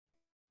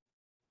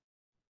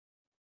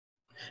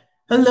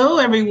Hello,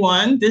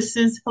 everyone.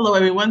 Hello,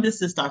 everyone.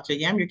 This is Dr.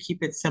 Yam, your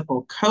Keep It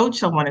Simple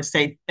coach. I want to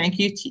say thank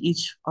you to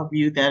each of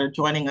you that are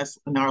joining us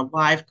in our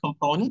live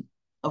component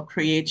of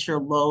Create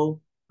Your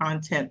Low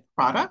Content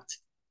Product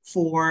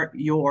for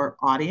your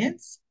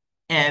audience,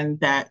 and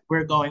that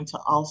we're going to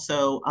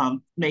also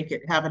make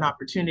it have an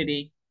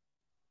opportunity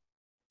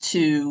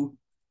to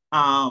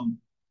um,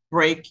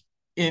 break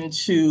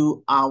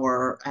into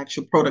our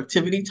actual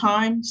productivity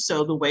time.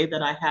 So the way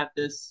that I have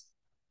this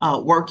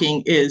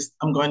working is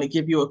I'm going to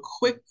give you a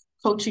quick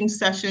coaching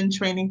session,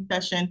 training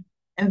session,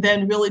 and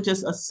then really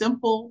just a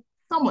simple,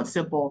 somewhat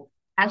simple,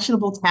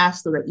 actionable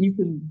task so that you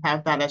can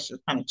have that as your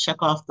kind of check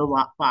off the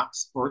lock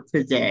box for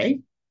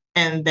today.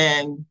 And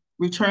then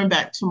return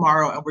back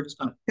tomorrow, and we're just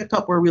going to pick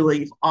up where we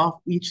leave off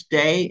each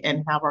day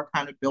and have our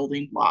kind of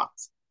building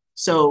blocks.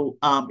 So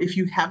if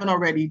you haven't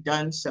already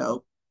done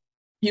so,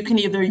 you can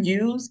either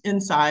use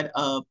inside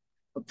of,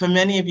 for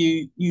many of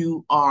you,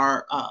 you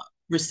are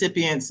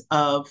recipients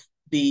of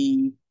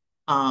the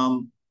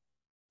um,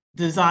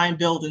 design,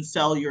 build, and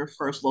sell your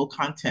first low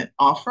content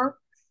offer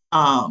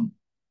um,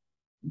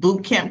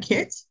 boot camp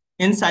kit.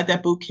 Inside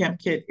that boot camp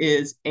kit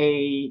is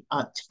a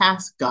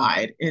task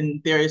guide,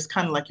 and there is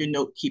kind of like your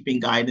note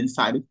keeping guide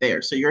inside of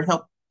there. So you're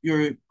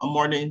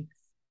more than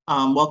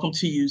welcome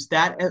to use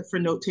that for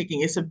note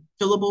taking. It's a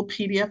fillable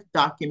PDF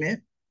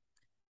document,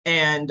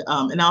 and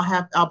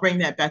I'll bring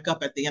that back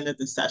up at the end of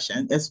the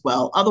session as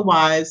well.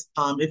 Otherwise,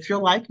 if you're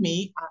like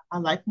me, I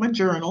like my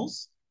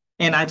journals,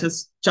 and I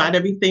just jot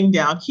everything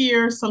down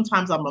here.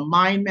 Sometimes I'm a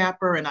mind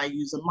mapper and I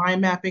use a mind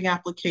mapping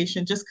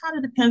application. Just kind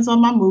of depends on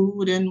my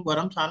mood and what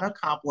I'm trying to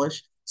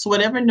accomplish. So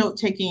whatever note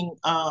taking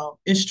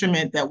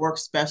instrument that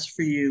works best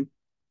for you,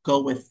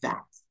 go with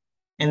that,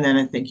 and then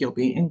I think you'll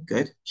be in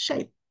good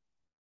shape.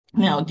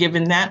 Now,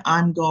 given that,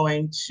 I'm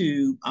going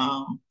to,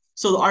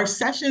 so our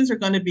sessions are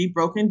going to be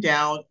broken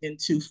down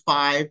into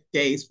 5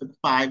 days for the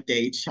 5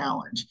 day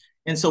challenge.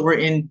 And so we're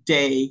in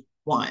day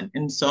one.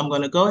 And so I'm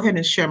going to go ahead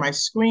and share my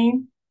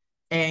screen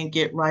and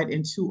get right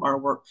into our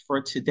work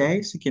for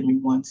today. So give me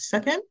 1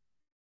 second.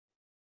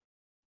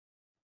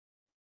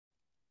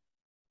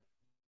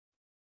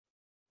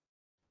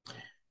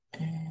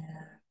 And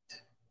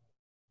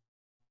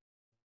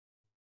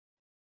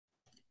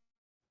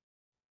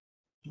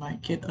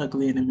might get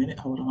ugly in a minute.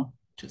 Hold on.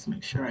 Just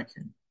make sure I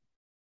can't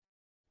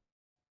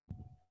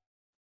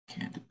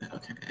do that.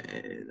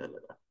 Okay.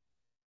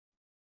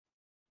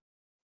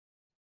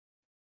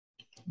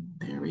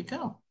 There we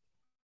go.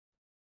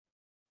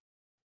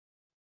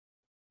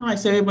 All right,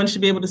 so everyone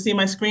should be able to see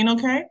my screen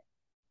okay?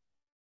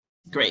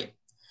 Great.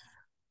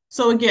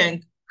 So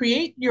again,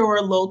 create your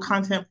low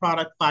content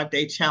product 5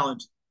 day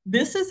challenge.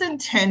 This is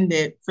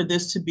intended for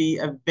this to be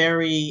a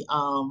very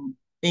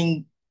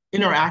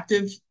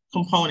interactive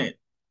component.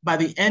 By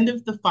the end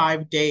of the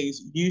 5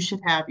 days, you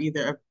should have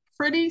either a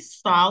pretty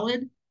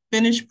solid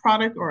finished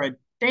product or a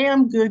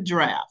damn good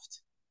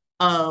draft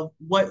of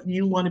what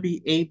you want to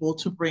be able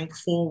to bring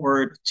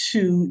forward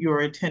to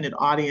your intended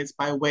audience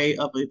by way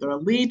of either a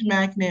lead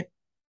magnet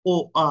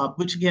or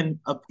which again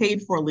a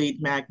paid for lead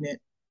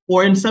magnet,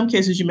 or in some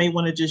cases you may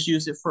want to just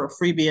use it for a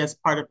freebie as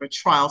part of a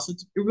trial. So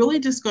it's really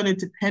just going to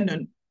depend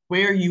on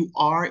where you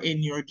are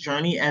in your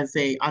journey as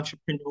a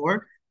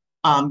entrepreneur.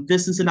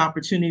 This is an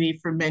opportunity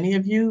for many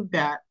of you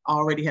that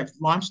already have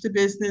launched a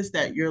business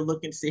that you're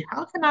looking to see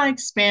how can I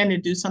expand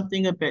and do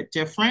something a bit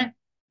different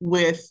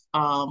with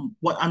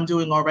what I'm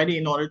doing already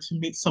in order to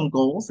meet some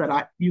goals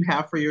that you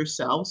have for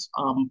yourselves,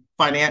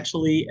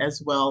 financially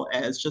as well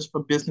as just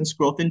for business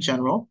growth in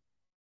general.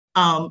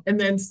 And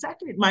then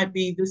second, it might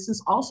be this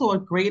is also a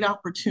great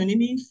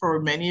opportunity for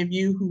many of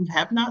you who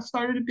have not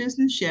started a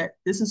business yet.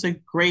 This is a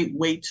great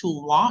way to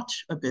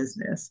launch a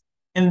business,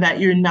 and that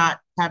you're not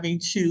having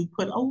to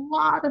put a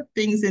lot of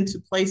things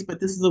into place, but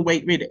this is a way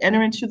to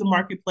enter into the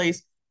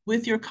marketplace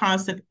with your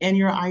concept and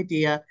your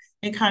idea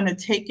and kind of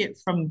take it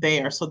from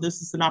there. So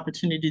this is an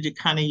opportunity to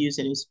kind of use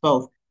it as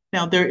both.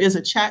 Now, there is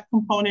a chat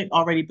component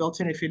already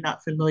built in if you're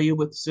not familiar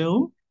with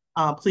Zoom.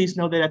 Please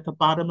know that at the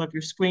bottom of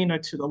your screen or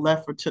to the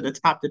left or to the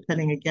top,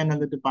 depending again on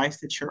the device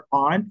that you're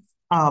on,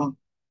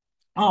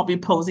 I'll be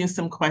posing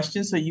some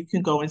questions so you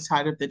can go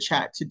inside of the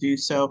chat to do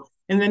so.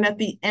 And then at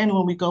the end,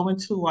 when we go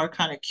into our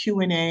kind of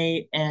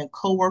Q&A and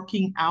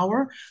co-working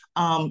hour,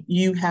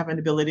 you have an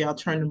ability, I'll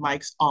turn the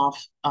mics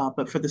off,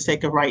 but for the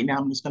sake of right now,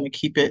 I'm just going to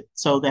keep it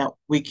so that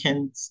we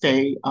can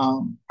stay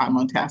time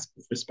on task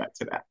with respect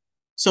to that.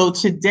 So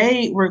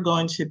today we're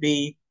going to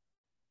be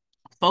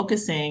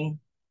focusing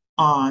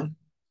on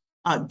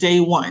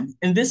day one.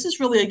 And this is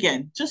really,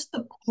 again, just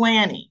the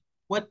planning.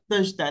 What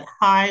does that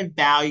high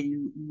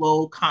value,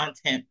 low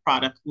content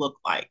product look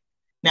like?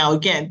 Now,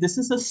 again, this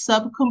is a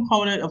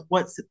subcomponent of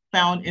what's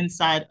found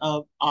inside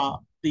of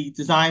the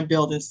design,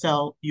 build, and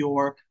sell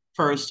your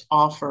first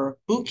offer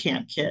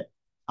bootcamp kit.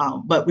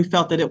 But we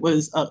felt that it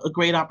was a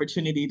great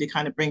opportunity to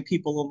kind of bring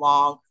people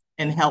along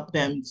and help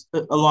them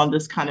along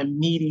this kind of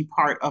meaty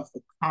part of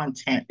the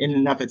content in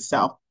and of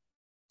itself.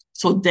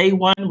 So day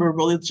one, we're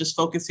really just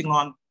focusing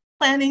on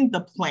planning the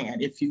plan,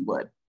 if you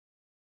would.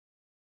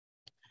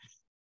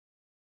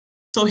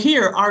 So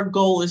here, our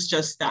goal is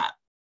just that.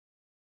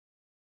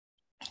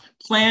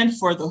 Plan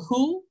for the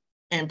who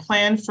and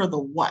plan for the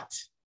what.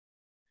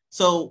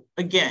 So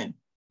again,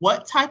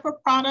 what type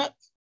of product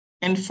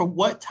and for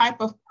what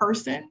type of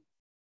person,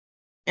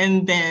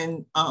 and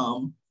then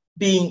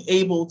being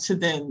able to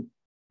then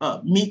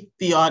meet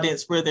the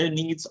audience where their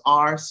needs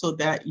are so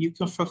that you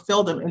can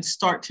fulfill them and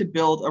start to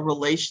build a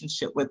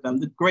relationship with them.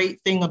 The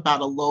great thing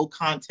about a low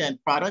content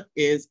product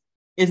is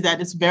that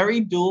it's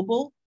very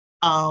doable.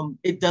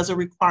 It doesn't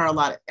require a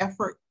lot of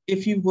effort,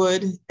 if you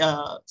would.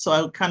 So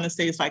I would kind of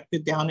say it's like the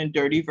down and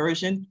dirty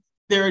version.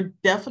 There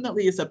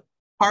definitely is a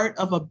part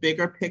of a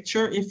bigger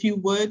picture, if you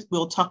would.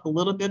 We'll talk a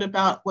little bit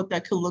about what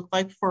that could look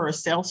like for a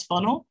sales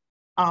funnel.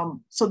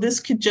 So this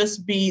could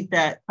just be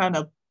that kind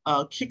of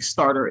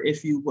Kickstarter,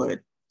 if you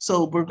would.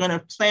 So we're going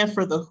to plan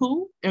for the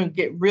who and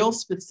get real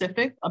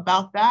specific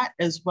about that,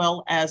 as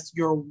well as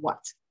your what.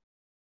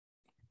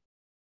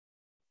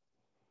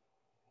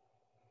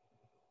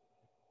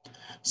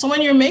 So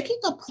when you're making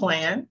a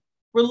plan,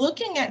 we're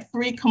looking at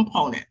 3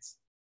 components.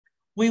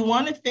 We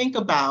want to think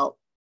about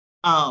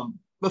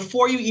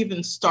before you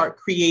even start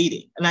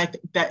creating. And I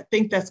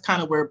think that's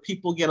kind of where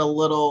people get a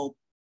little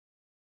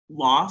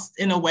lost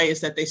in a way,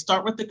 is that they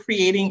start with the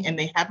creating and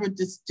they haven't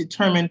just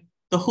determined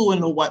the who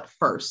and the what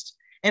first.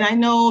 And I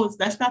know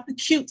that's not the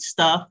cute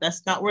stuff.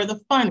 That's not where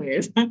the fun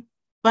is.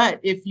 But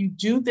if you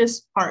do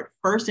this part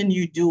first and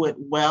you do it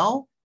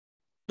well,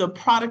 the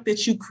product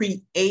that you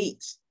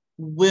create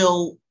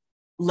will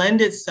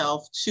lend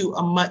itself to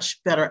a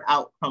much better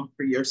outcome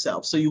for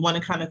yourself. So you want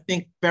to kind of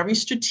think very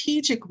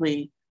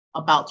strategically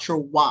about your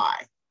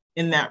why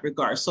in that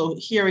regard. So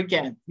here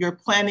again, your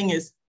planning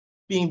is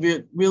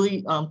being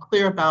really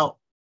clear about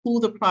who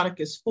the product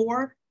is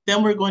for.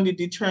 Then we're going to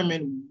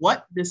determine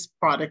what this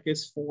product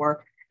is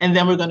for. And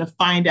then we're going to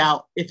find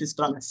out if it's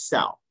going to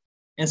sell.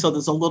 And so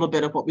there's a little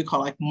bit of what we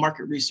call like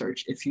market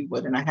research, if you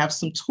would. And I have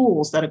some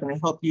tools that are going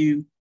to help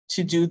you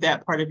to do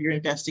that part of your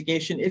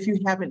investigation if you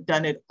haven't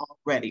done it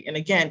already. And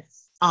again,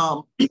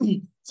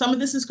 some of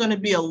this is going to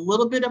be a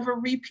little bit of a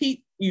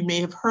repeat. You may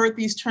have heard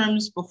these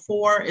terms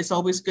before. It's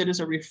always good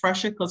as a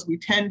refresher, because we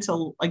tend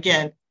to,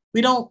 again,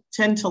 we don't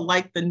tend to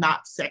like the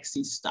not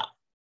sexy stuff,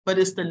 but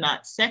it's the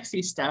not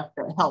sexy stuff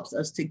that helps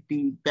us to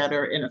be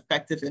better and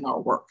effective in our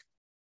work.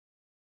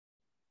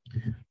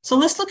 So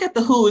let's look at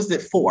the who is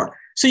it for.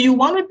 So you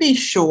want to be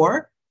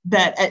sure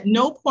that at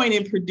no point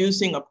in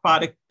producing a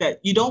product, that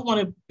you don't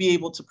want to be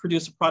able to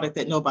produce a product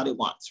that nobody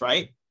wants,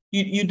 right?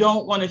 You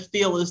don't want to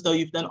feel as though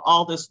you've done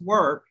all this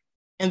work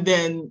and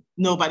then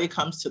nobody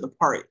comes to the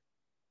party.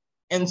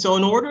 And so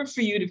in order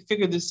for you to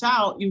figure this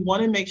out, you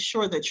want to make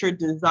sure that you're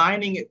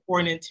designing it for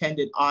an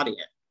intended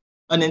audience,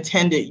 an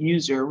intended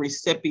user,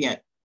 recipient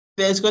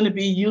that's going to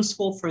be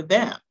useful for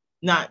them,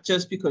 not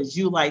just because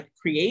you like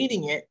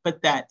creating it,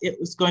 but that it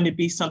was going to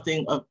be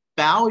something of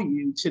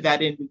value to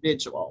that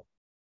individual.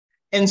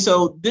 And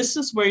so this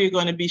is where you're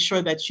going to be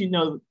sure that you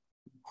know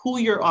who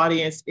your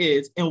audience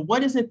is and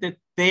what is it that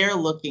they're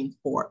looking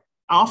for.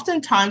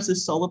 Oftentimes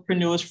as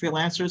solopreneurs,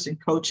 freelancers, and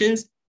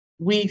coaches,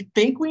 we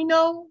think we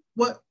know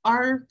what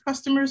our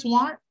customers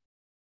want.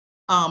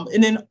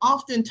 And then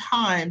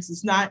oftentimes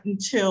it's not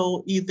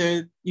until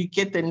either you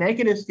get the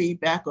negative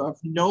feedback of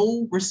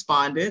no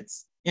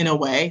respondents in a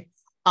way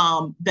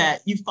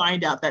that you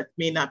find out that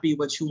may not be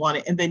what you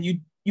wanted. And then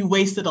you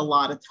wasted a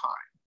lot of time.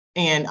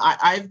 And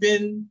I've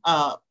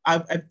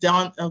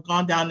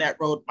gone down that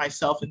road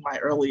myself in my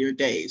earlier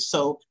days.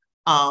 So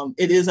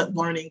it is a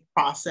learning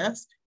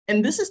process.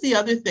 And this is the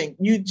other thing.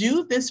 You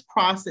do this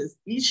process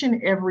each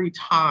and every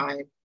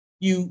time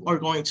you are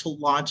going to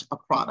launch a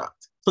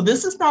product. So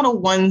this is not a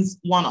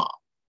one-off.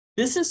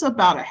 This is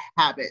about a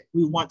habit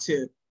we want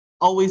to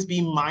always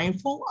be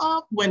mindful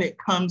of when it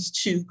comes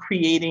to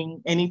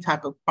creating any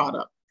type of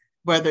product,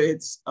 whether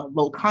it's a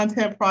low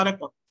content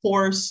product, a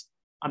course,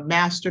 a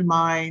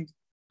mastermind,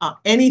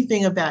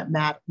 anything of that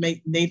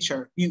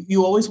nature.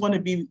 You always want to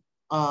be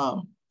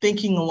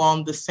thinking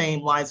along the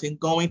same lines and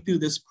going through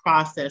this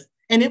process,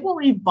 and it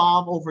will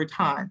evolve over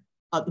time.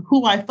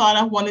 Who I thought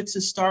I wanted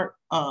to start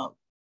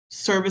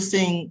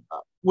servicing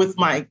with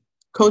my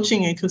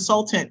coaching and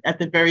consultant at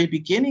the very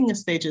beginning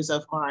stages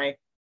of my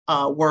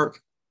work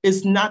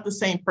is not the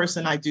same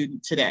person I do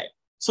today.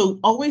 So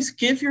always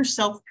give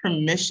yourself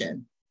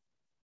permission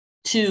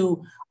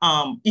to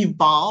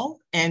evolve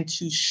and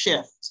to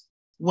shift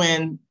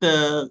when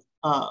the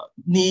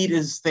need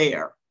is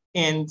there.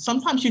 And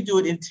sometimes you do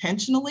it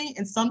intentionally,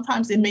 and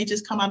sometimes it may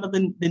just come out of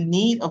the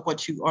need of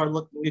what you are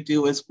looking to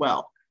do as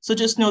well. So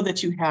just know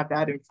that you have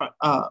that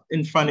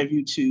in front of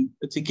you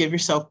to give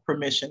yourself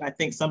permission. I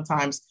think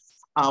sometimes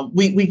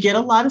we get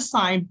a lot of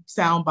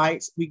sound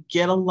bites. We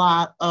get a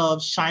lot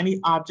of shiny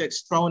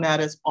objects thrown at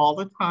us all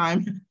the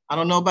time. I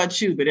don't know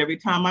about you, but every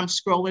time I'm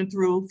scrolling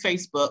through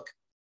Facebook,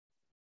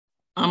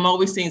 I'm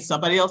always seeing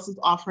somebody else is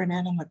offering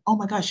that. I'm like, oh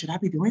my gosh, should I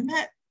be doing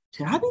that?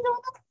 Should I be doing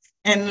that?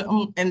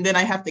 And then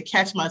I have to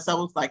catch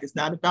myself. It's like, it's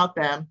not about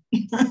them.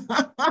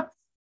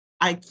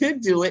 I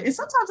could do it. And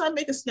sometimes I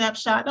make a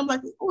snapshot and I'm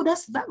like, oh,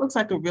 that looks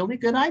like a really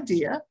good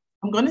idea.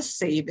 I'm going to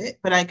save it,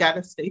 but I got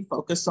to stay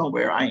focused on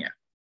where I am.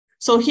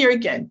 So here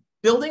again,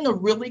 building a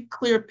really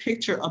clear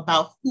picture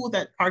about who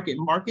that target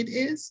market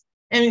is.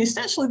 And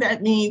essentially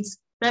that means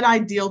that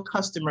ideal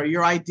customer,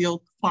 your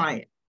ideal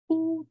client.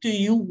 Who do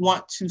you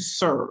want to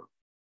serve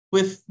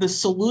with the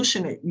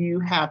solution that you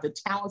have, the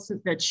talents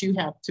that you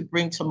have to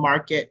bring to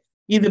market,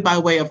 either by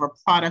way of a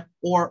product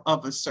or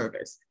of a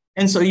service?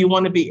 And so you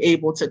want to be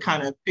able to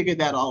kind of figure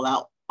that all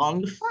out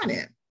on the front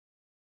end.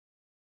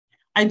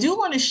 I do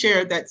want to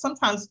share that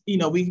sometimes,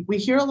 we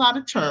hear a lot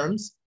of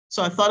terms.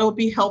 So I thought it would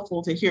be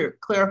helpful to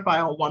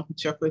clarify on one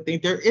particular thing.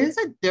 There is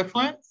a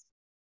difference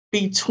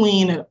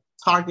between a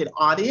target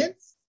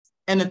audience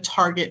and a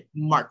target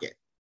market,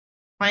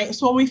 right?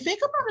 So when we think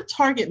about a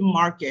target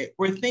market,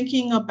 we're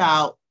thinking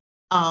about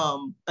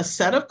a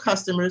set of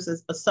customers,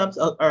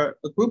 or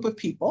a group of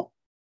people,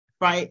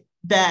 right,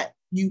 that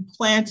you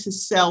plan to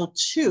sell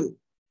to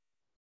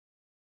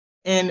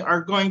and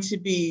are going to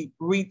be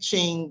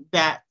reaching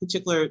that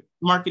particular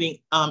marketing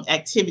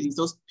activities,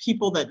 those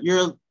people that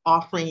you're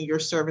offering your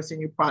service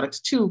and your products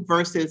to,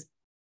 versus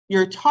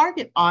your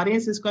target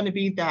audience is going to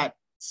be that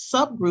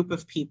subgroup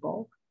of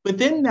people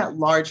within that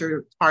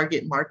larger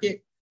target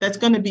market that's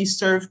going to be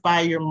served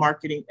by your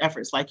marketing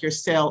efforts, like your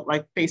sale,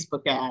 like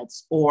Facebook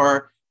ads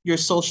or your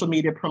social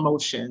media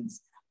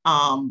promotions.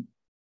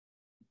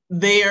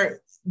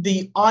 They're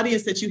the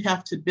audience that you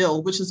have to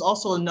build, which is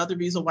also another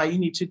reason why you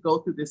need to go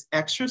through this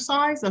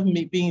exercise of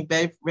being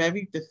very,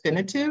 very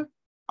definitive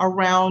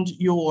around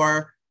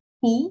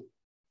who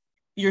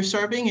you're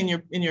serving and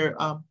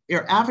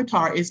your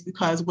avatar, is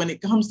because when it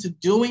comes to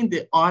doing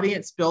the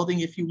audience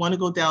building, if you want to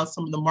go down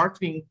some of the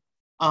marketing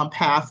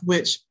path,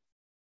 which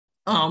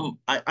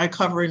I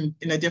cover in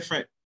a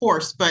different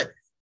course, but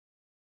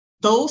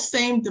those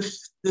same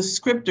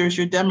descriptors,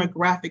 your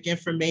demographic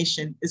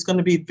information, is going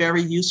to be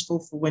very useful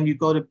for when you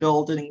go to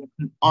building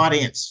an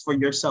audience for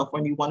yourself,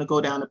 when you want to go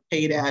down a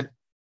paid ad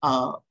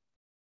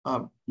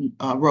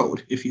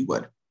road, if you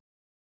would.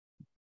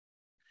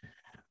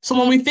 So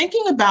when we're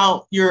thinking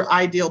about your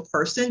ideal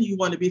person, you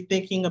want to be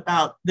thinking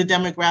about the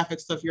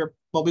demographics of your,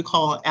 what we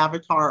call an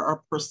avatar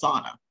or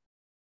persona.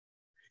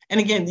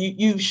 And again,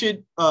 you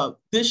should,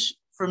 this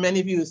for many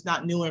of you is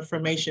not new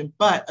information,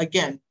 but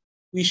again,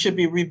 we should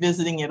be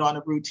revisiting it on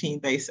a routine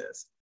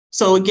basis.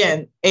 So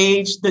again,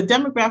 age, the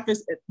demographics,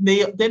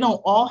 they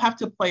don't all have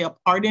to play a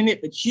part in it,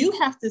 but you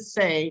have to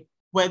say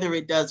whether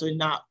it does or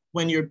not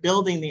when you're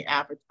building the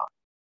avatar.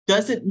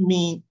 Does it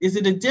mean, is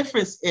it a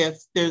difference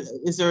is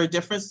there a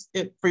difference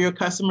for your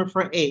customer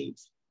for age?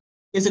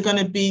 Is it going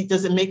to be,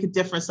 does it make a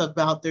difference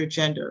about their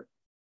gender?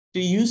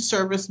 Do you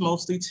service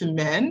mostly to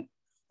men,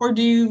 or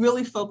do you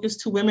really focus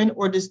to women,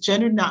 or does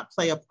gender not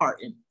play a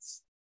part in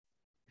this?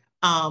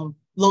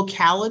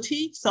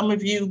 Locality, some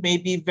of you may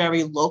be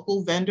very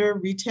local vendor,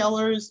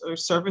 retailers, or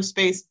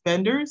service-based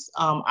vendors.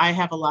 I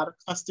have a lot of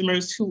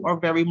customers who are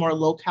very more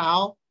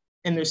locale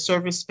in their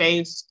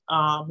service-based,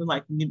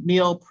 like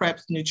meal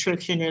preps,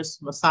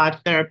 nutritionists, massage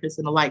therapists,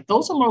 and the like.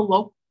 Those are more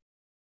local.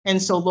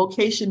 And so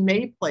location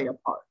may play a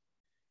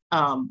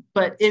part.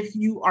 But if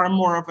you are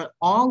more of an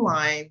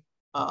online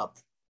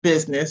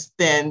business,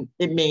 then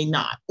it may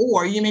not.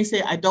 Or you may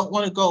say, I don't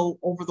want to go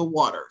over the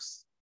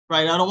waters.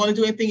 Right? I don't want to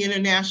do anything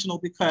international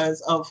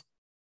because of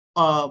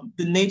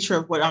the nature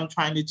of what I'm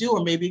trying to do.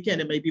 Or maybe, again,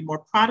 it may be more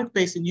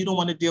product-based and you don't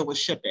want to deal with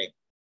shipping.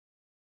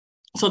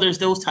 So there's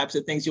those types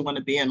of things you want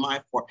to be in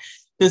mind for.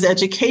 Does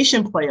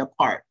education play a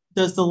part?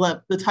 Does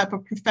the type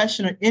of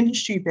profession or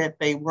industry that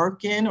they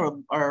work in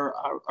or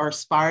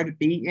aspire to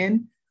be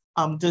in,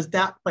 does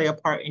that play a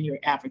part in your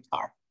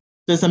avatar?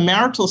 Does a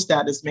marital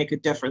status make a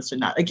difference or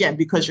not? Again,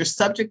 because your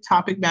subject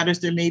topic matters,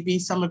 there may be,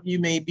 some of you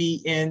may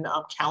be in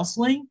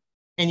counseling,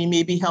 and you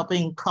may be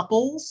helping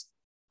couples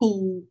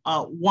who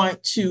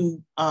want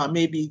to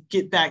maybe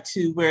get back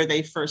to where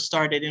they first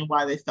started and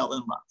why they fell in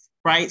love,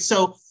 right?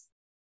 So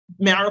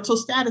marital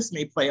status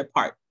may play a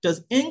part.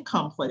 Does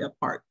income play a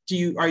part?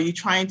 Are you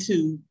trying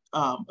to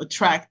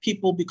attract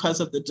people because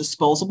of the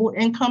disposable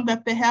income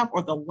that they have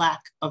or the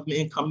lack of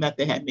income that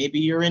they have? Maybe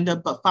you're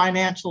into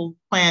financial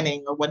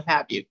planning or what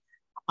have you.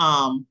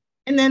 And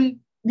then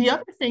the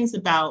other things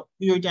about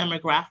your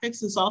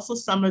demographics is also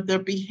some of their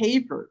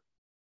behavior.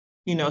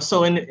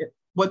 So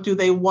what do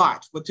they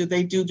watch? What do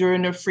they do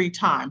during their free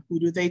time? Who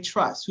do they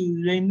trust? Who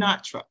do they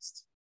not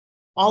trust?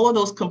 All of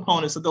those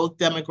components of those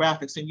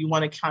demographics, and you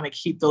want to kind of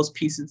keep those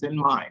pieces in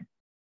mind.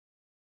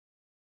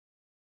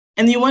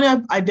 And you want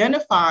to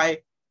identify,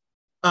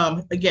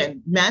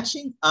 again,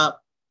 matching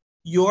up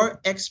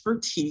your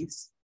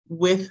expertise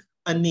with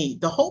a need.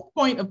 The whole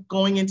point of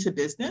going into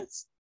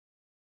business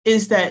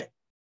is that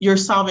you're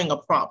solving a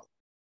problem.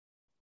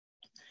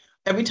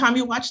 Every time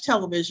you watch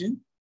television,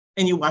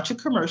 and you watch a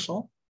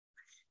commercial,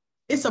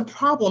 it's a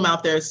problem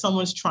out there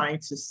someone's trying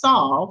to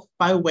solve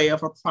by way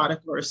of a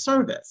product or a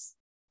service.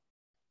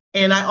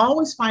 And I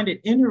always find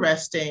it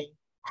interesting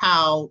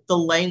how the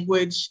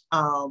language,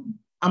 I'm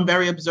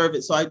very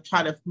observant. So I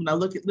try to, when I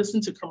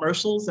listen to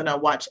commercials and I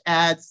watch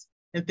ads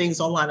and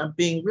things online, I'm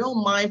being real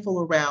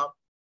mindful around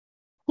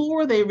who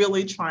are they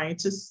really trying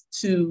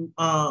to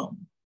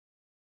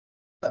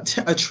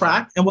to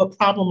attract, and what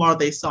problem are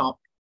they solving?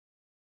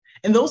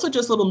 And those are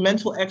just little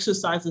mental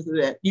exercises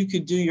that you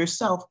could do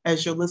yourself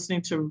as you're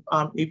listening to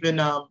even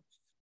on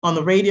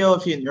the radio,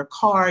 if you're in your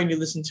car and you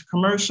listen to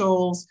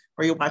commercials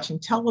or you're watching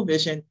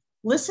television.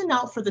 Listen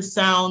out for the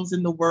sounds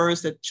and the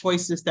words, the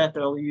choices that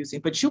they're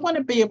using. But you want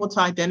to be able to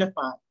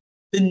identify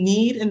the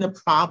need and the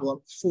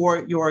problem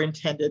for your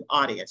intended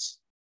audience.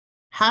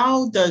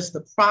 How does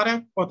the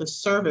product or the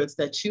service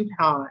that you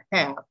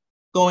have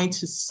going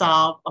to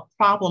solve a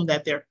problem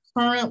that they're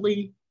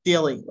currently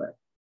dealing with?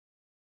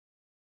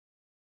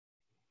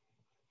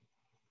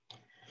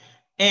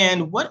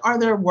 And what are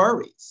their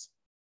worries?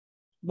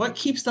 What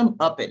keeps them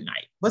up at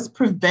night? What's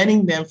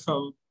preventing them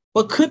from,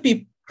 what could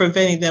be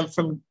preventing them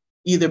from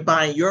either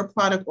buying your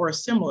product or a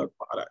similar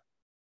product?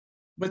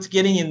 What's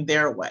getting in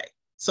their way?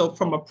 So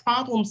from a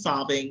problem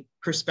solving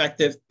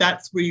perspective,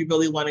 that's where you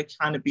really want to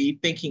kind of be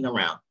thinking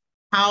around.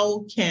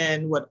 How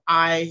can what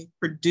I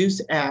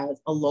produce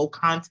as a low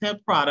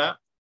content product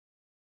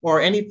or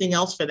anything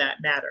else for that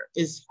matter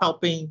is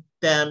helping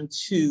them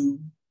to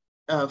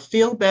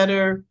feel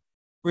better,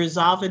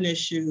 resolve an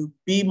issue,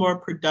 be more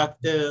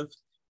productive,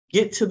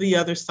 get to the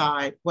other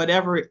side,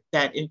 whatever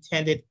that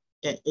intended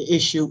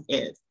issue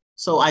is.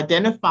 So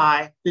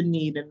identify the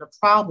need and the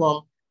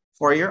problem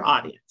for your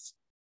audience.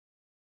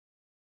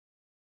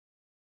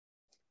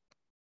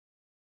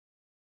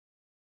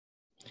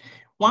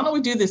 Why don't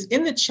we do this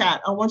in the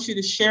chat? I want you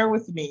to share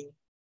with me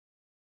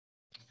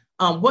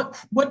what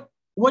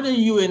are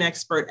you an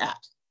expert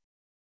at?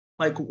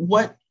 Like,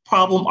 what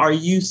problem are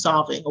you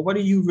solving, or what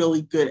are you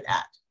really good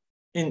at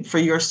for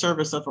your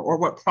service or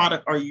what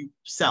product are you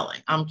selling?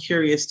 I'm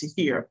curious to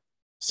hear.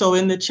 So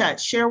in the chat,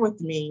 share with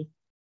me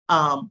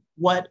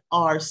what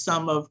are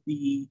some of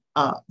the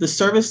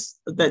service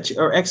that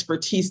or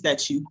expertise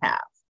that you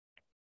have.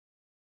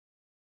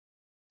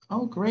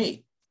 Oh,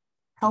 great.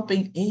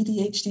 Helping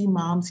ADHD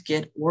moms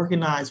get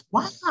organized.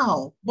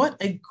 Wow, what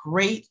a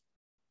great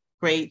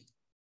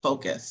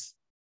focus.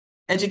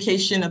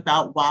 Education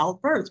about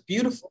wild birds.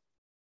 Beautiful.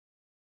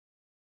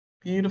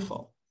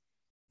 Beautiful.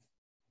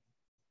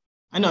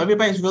 I know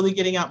everybody's really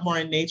getting out more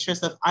in nature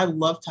stuff. I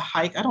love to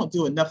hike. I don't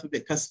do enough of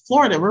it because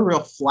Florida, we're real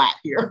flat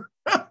here.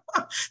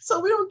 So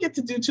we don't get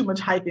to do too much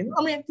hiking.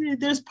 I mean,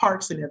 there's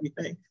parks and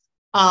everything.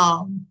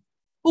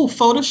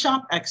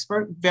 Photoshop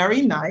expert.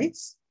 Very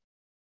nice.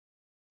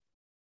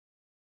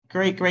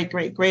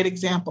 Great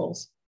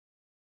examples.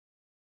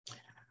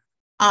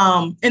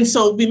 And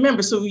so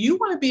remember, so you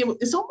want to be able,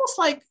 it's almost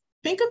like,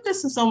 think of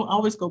this as I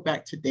always go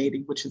back to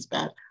dating, which is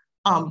bad.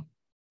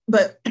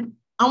 But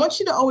I want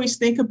you to always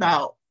think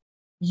about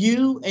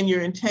you and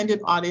your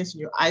intended audience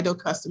and your ideal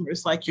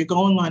customers like you're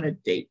going on a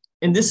date.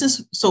 And this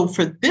is, so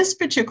for this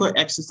particular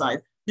exercise,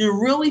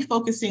 you're really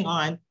focusing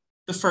on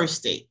the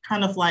first date,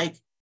 kind of like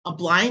a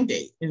blind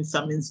date in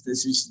some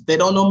instances. They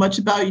don't know much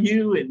about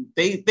you, and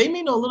they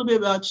may know a little bit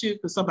about you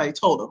because somebody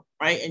told them,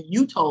 right? And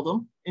you told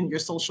them in your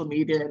social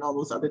media and all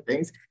those other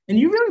things, and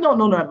you really don't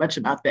know that much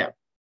about them.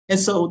 And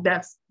so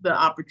that's the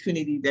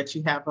opportunity that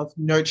you have of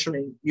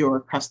nurturing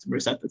your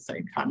customers at the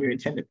same time, your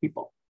intended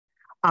people.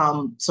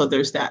 So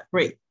there's that.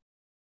 Great.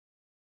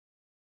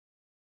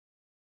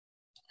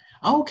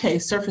 Okay,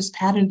 surface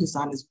pattern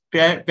design is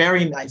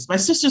very nice. My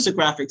sister's a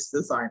graphics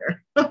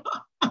designer.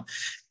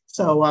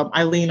 So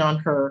I lean on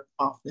her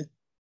often.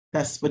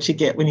 That's what you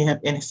get when you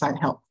have inside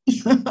help.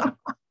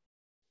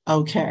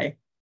 Okay.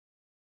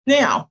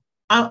 Now,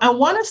 I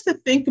want us to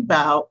think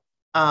about,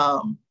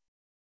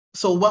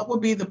 so what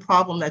would be the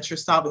problem that you're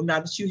solving now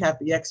that you have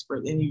the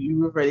expert and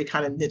you already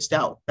kind of niched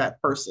out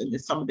that person in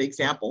some of the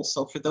examples.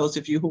 So for those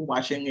of you who are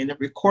watching in the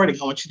recording,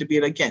 I want you to be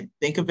able to, again,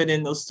 think of it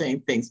in those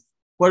same things.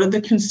 What are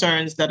the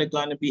concerns that are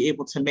going to be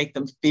able to make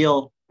them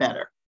feel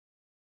better?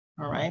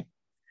 All right.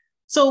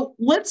 So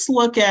let's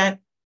look at,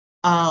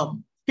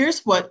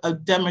 here's what a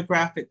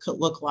demographic could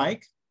look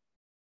like.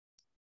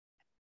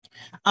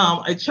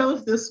 I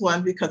chose this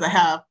one because I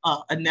have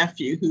a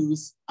nephew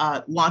who's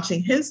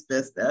launching his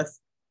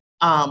business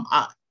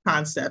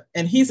concept,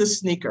 and he's a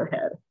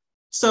sneakerhead.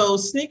 So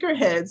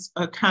sneakerheads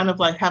are kind of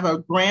like have a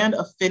grand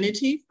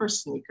affinity for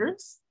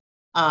sneakers.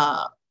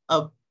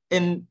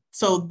 And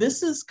so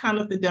this is kind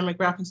of the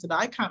demographics that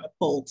I kind of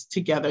pulled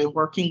together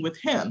working with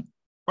him,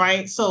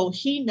 right? So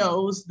he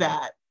knows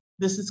that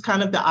this is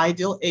kind of the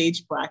ideal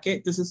age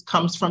bracket. This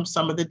comes from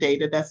some of the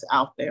data that's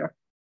out there.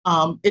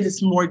 It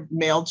is more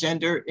male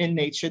gender in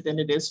nature than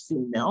it is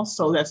female.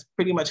 So that's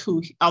pretty much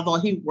who, although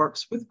he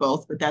works with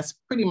both, but that's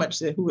pretty much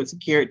who it's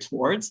geared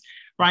towards,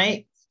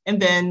 right?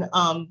 And then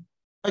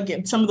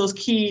again, some of those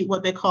key,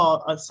 what they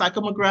call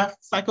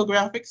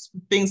psychographics,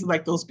 things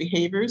like those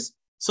behaviors.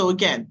 So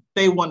again,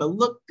 they want to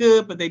look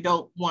good, but they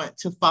don't want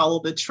to follow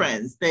the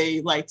trends.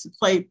 They like to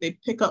play, they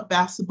pick up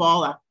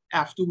basketball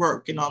after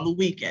work and on the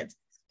weekends.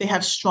 They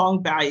have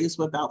strong values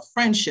about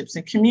friendships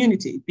and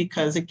community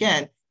because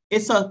again,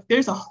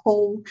 there's a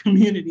whole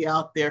community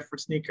out there for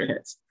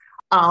sneakerheads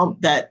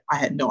that I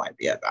had no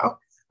idea about,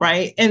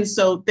 right? And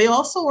so they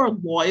also are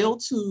loyal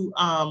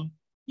to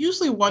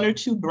usually one or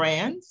two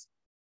brands.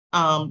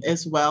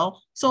 as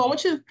well. So I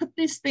want you to put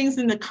these things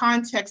in the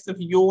context of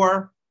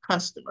your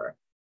customer.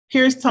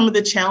 Here's some of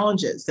the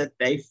challenges that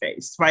they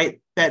face, right?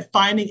 That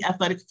finding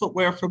athletic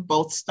footwear for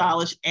both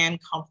stylish and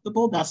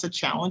comfortable, that's a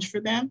challenge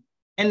for them.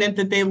 And then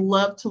that they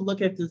love to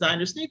look at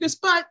designer sneakers,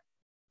 but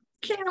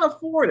can't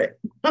afford it,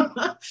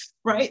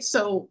 right?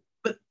 So,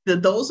 but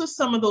those are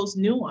some of those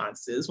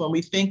nuances when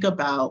we think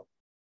about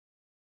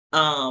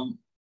um,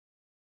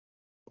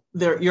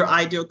 your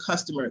ideal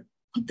customer.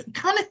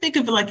 Kind of think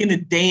of it like in a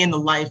day in the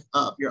life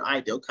of your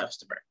ideal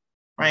customer,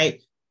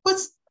 right? What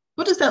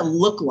does that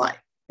look like?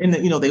 And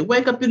they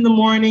wake up in the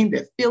morning,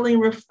 they're feeling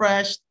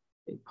refreshed.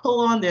 They pull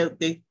on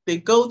they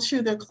go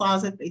to their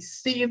closet, they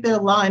see their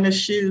line of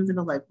shoes, and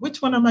they're like, which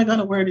one am I going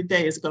to wear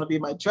today? Is it going to be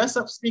my dress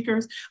up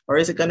sneakers or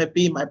is it going to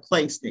be my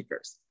play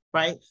sneakers?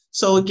 Right.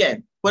 So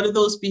again, what are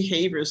those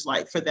behaviors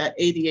like for that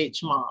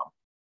ADH mom?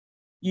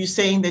 You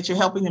saying that you're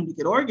helping them to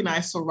get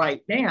organized. So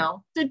right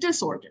now they're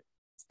disorganized.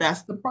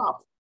 That's the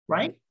problem,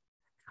 right?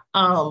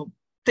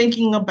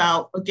 Thinking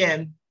about,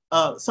 again,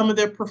 some of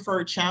their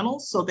preferred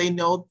channels. So they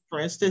know, for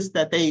instance,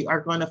 that they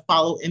are going to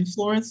follow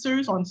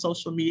influencers on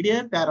social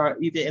media that are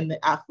either in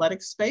the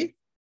athletic space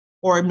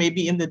or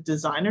maybe in the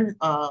designer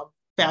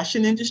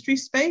fashion industry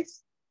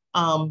space.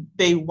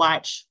 They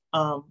watch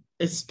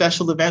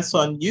special events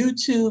on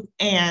YouTube,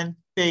 and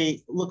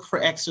they look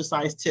for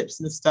exercise tips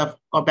and stuff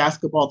or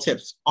basketball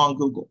tips on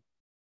Google,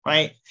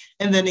 right?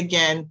 And then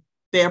again,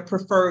 their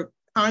preferred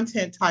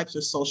content types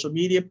are social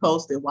media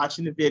posts. They're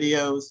watching the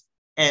videos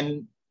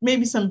and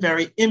maybe some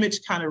very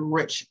image kind of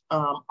rich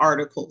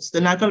articles.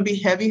 They're not going to be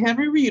heavy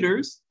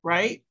readers,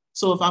 right?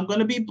 So if I'm going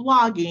to be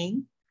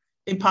blogging,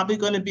 it's probably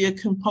going to be a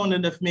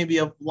component of maybe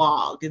a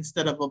vlog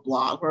instead of a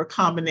blog, or a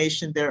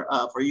combination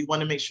thereof, or you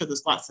want to make sure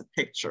there's lots of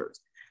pictures.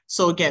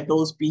 So again,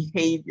 those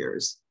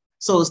behaviors.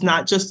 So it's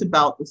not just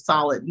about the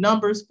solid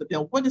numbers, but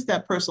then what does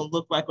that person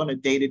look like on a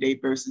day-to-day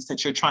basis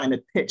that you're trying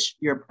to pitch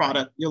your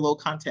product, your low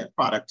content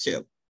product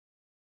to?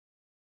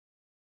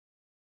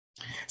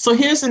 So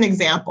here's an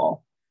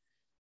example.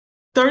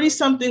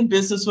 30-something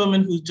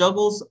businesswoman who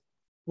juggles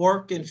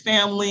work and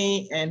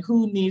family and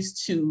who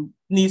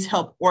needs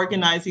help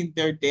organizing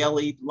their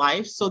daily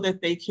life so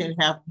that they can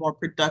have more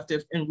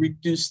productive and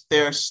reduce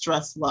their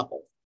stress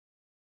level.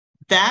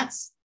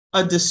 That's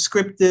a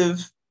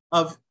descriptive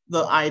of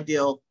the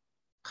ideal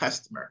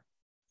customer.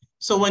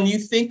 So when you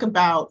think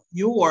about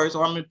yours,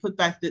 or I'm going to put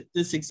back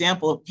this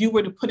example, if you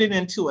were to put it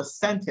into a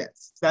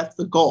sentence, that's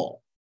the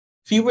goal.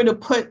 If you were to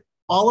put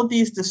all of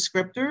these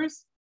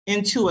descriptors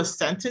into a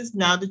sentence,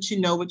 now that you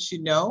know what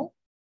you know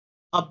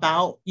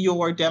about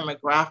your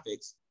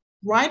demographics,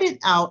 write it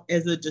out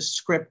as a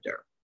descriptor.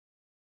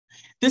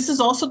 This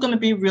is also going to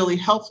be really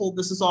helpful.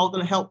 This is all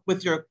going to help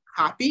with your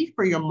copy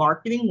for your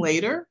marketing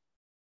later.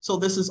 So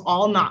this is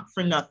all not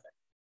for nothing.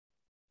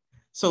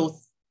 So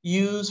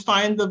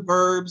find the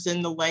verbs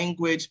in the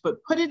language,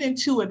 but put it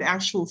into an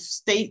actual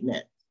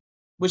statement,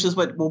 which is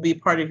what will be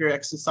part of your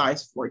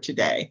exercise for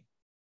today.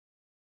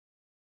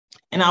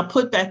 And I'll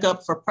put back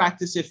up for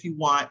practice if you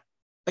want.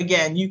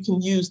 Again, you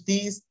can use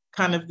these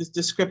kind of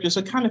descriptors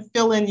or kind of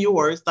fill in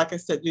yours. Like I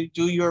said, you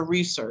do your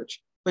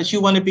research, but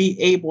you want to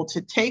be able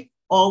to take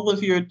all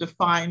of your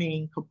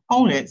defining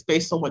components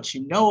based on what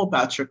you know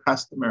about your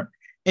customer,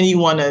 and you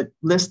want to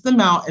list them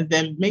out and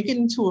then make it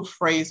into a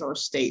phrase or a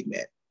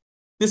statement.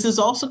 This is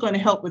also going to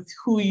help with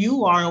who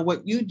you are and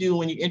what you do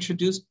when you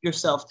introduce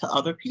yourself to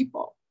other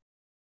people.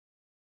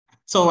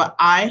 So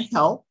I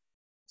help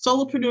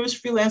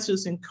solopreneurs,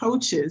 freelancers, and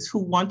coaches who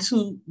want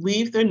to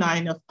leave their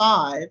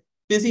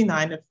busy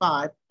 9 to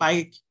 5,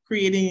 by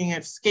creating an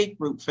escape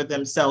route for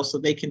themselves so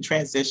they can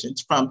transition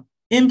from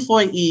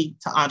employee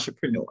to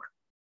entrepreneur.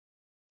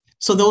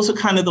 So those are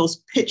kind of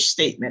those pitch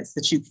statements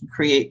that you can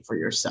create for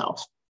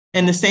yourself.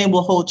 And the same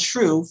will hold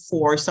true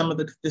for some of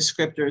the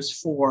descriptors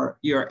for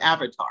your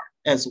avatar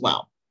as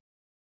well.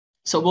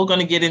 So we're going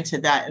to get into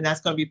that, and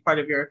that's going to be part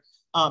of your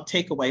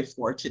takeaway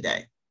for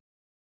today.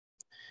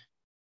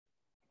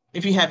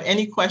 If you have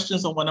any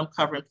questions on what I'm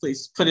covering,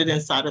 please put it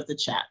inside of the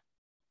chat.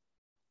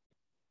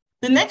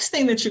 The next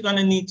thing that you're going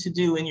to need to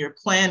do in your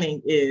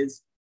planning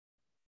is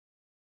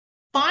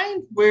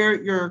find where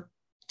your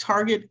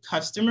target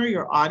customer,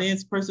 your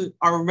audience person,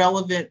 are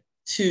relevant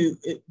to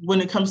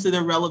when it comes to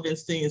their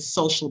relevancy in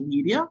social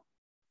media.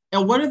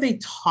 And what are they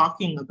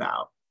talking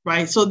about,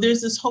 right? So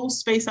there's this whole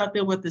space out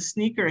there with the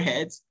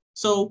sneakerheads.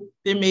 So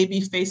there may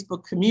be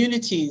Facebook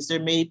communities, there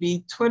may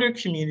be Twitter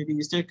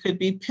communities, there could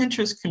be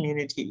Pinterest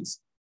communities.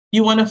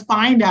 You want to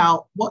find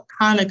out what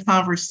kind of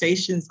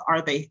conversations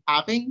are they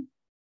having.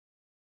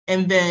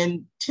 And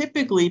then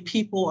typically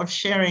people are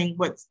sharing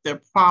what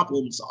their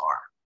problems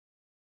are.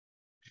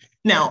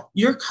 Now,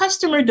 your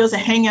customer doesn't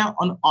hang out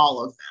on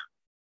all of them.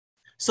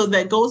 So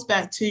that goes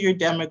back to your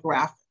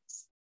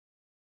demographics.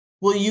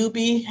 Will you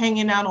be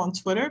hanging out on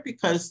Twitter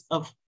because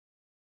of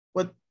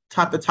what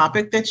type of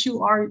topic that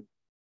you are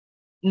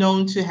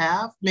known to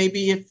have?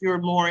 Maybe if you're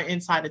more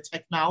inside of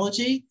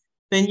technology,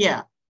 then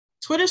yeah,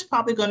 Twitter's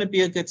probably going to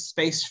be a good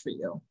space for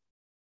you.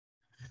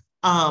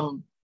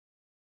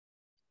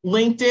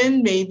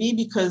 LinkedIn, maybe,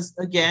 because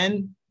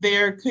again,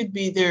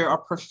 There are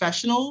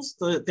professionals,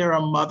 there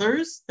are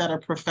mothers that are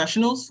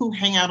professionals who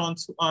hang out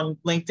on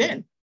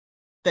LinkedIn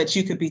that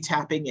you could be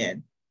tapping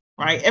in,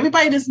 right?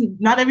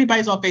 Not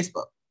everybody's on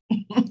Facebook,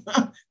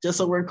 just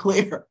so we're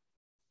clear.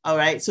 All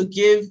right. So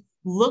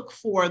look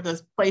for the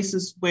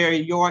places where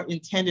your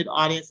intended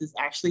audience is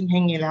actually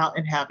hanging out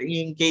and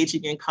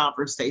engaging in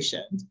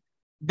conversations.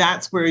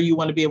 That's where you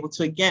want to be able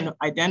to, again,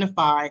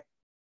 identify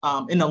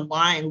and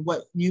align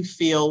what you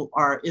feel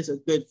is a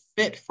good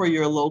fit for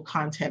your low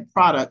content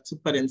product to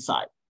put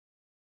inside.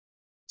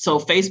 So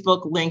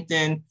Facebook,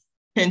 LinkedIn,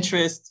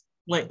 Pinterest,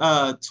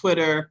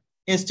 Twitter,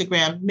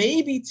 Instagram,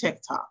 maybe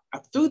TikTok. I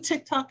threw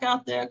TikTok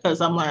out there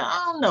because I'm like,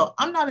 I don't know.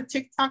 I'm not a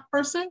TikTok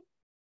person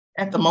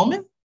at the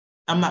moment.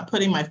 I'm not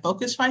putting my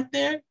focus right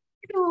there.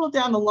 Maybe a little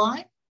down the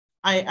line.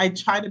 I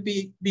try to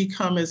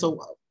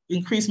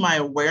increase my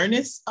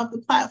awareness of the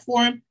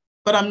platform,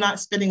 but I'm not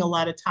spending a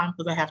lot of time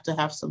because I have to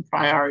have some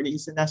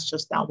priorities, and that's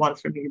just not one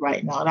for me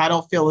right now. And I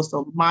don't feel as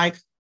though my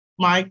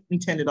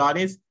intended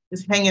audience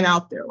is hanging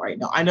out there right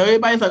now. I know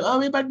everybody's like, oh,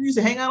 everybody needs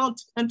to hang out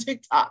on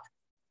TikTok.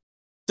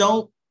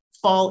 Don't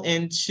fall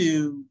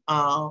into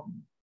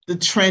the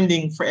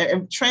trending.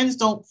 Trends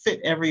don't fit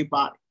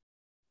everybody,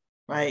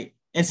 right?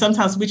 And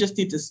sometimes we just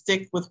need to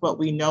stick with what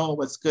we know and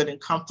what's good and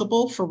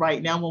comfortable for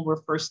right now when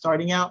we're first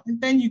starting out, and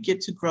then you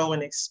get to grow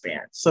and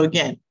expand. So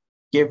again,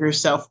 give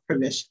yourself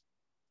permission.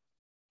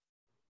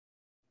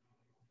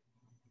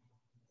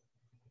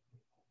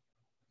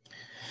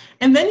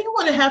 And then you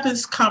want to have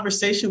this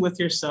conversation with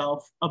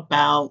yourself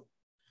about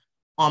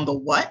on the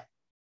what,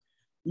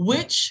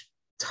 which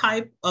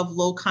type of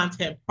low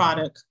content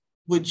product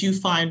would you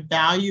find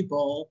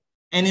valuable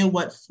and in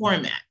what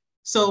format?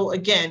 So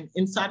again,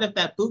 inside of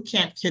that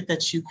bootcamp kit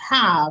that you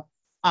have,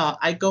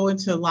 I go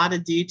into a lot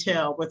of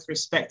detail with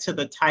respect to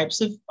the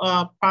types of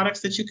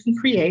products that you can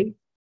create.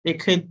 It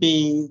could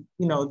be,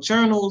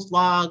 journals,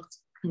 logs,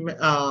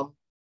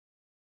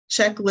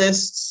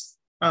 checklists,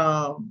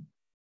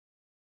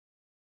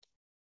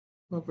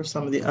 what were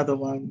some of the other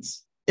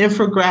ones?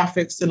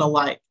 Infographics and the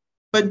like.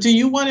 But do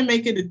you want to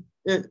make it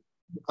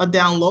a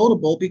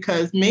downloadable?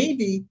 Because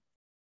maybe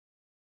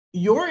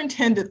your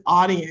intended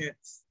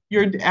audience,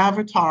 your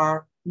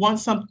avatar,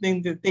 wants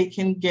something that they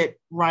can get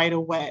right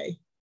away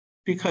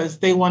because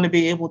they want to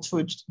be able to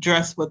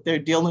address what they're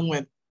dealing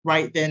with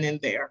right then and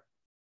there.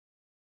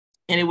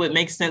 And it would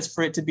make sense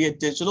for it to be a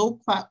digital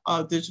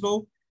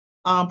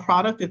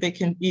product that they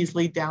can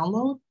easily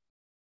download.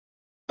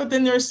 But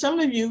then there are some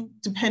of you,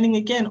 depending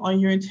again on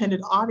your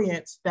intended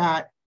audience,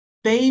 that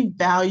they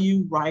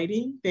value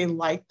writing. They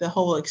like the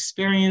whole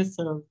experience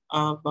of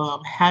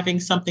having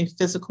something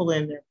physical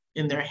in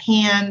their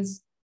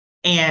hands.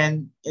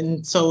 And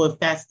so if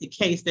that's the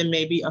case, then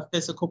maybe a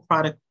physical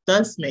product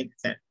does make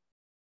sense.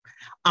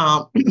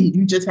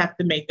 You just have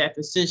to make that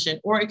decision,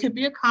 or it could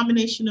be a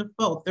combination of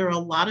both. There are a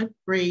lot of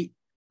great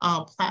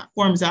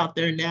platforms out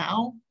there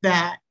now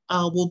that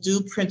will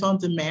do print on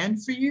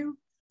demand for you.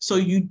 So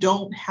you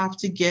don't have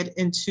to get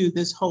into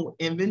this whole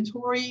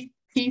inventory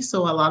piece.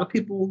 So a lot of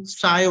people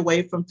shy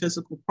away from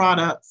physical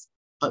products,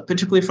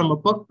 particularly from a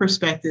book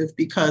perspective,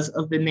 because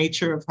of the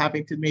nature of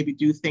having to maybe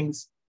do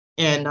things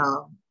in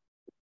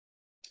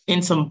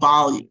some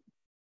volume.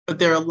 But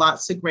there are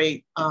lots of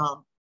great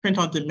print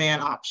on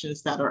demand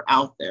options that are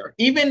out there.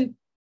 Even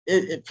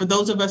for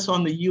those of us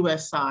on the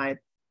US side,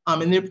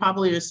 and there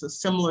probably is a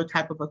similar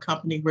type of a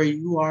company where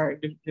you are,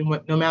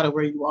 no matter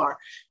where you are.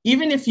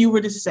 Even if you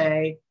were to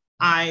say,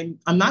 I'm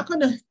not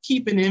going to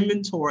keep an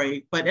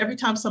inventory, but every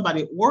time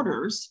somebody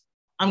orders,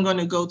 I'm going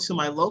to go to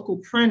my local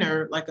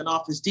printer, like an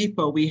Office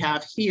Depot we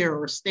have here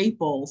or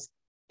Staples,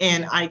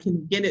 and I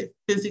can get it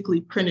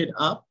physically printed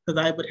up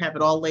because I would have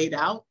it all laid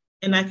out,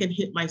 and I can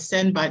hit my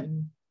send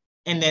button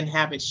and then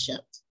have it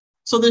shipped.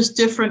 So there's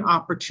different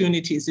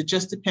opportunities. It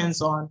just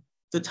depends on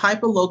the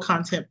type of low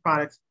content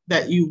product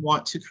that you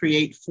want to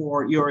create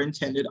for your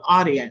intended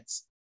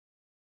audience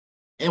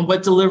and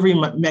what delivery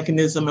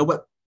mechanism and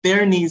what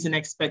their needs and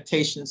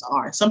expectations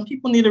are. Some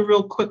people need a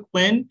real quick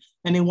win,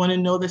 and they want to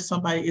know that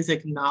somebody is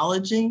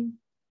acknowledging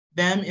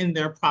them in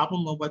their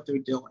problem of what they're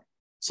doing.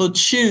 So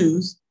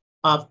choose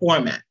a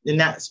format, and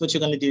that's what you're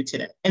going to do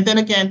today. And then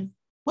again,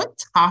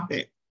 what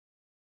topic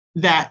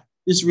that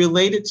is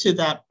related to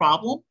that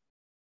problem,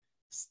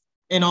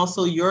 and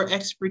also your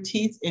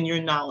expertise and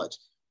your knowledge.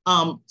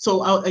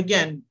 So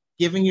again,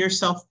 giving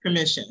yourself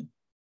permission.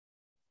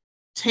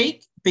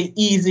 Take the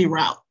easy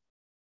route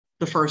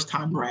the first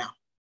time around.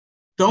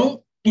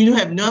 You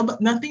have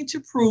nothing to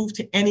prove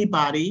to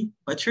anybody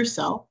but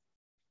yourself.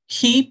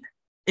 Keep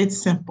it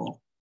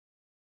simple.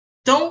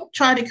 Don't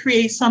try to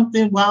create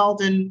something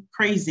wild and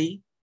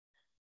crazy.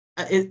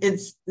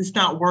 It's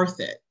not worth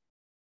it.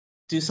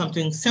 Do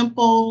something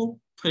simple,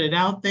 put it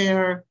out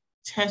there,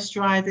 test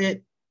drive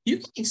it. You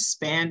can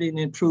expand and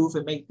improve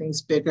and make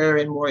things bigger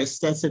and more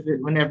extensive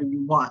whenever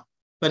you want.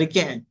 But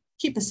again,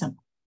 keep it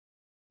simple.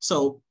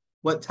 So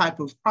what type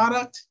of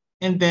product?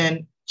 And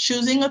then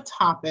choosing a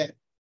topic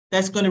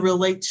that's going to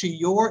relate to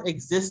your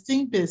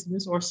existing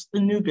business or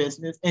the new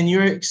business and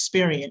your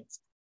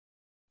experience.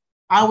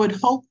 I would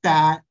hope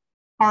that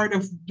part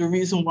of the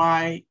reason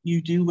why you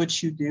do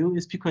what you do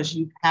is because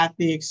you've had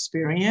the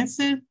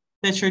experiences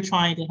that you're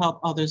trying to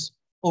help others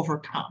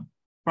overcome,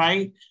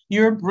 right?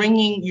 You're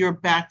bringing your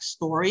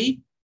backstory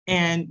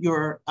and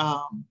your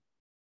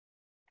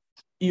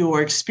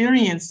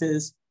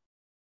experiences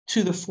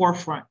to the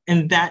forefront.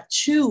 And that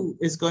too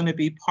is going to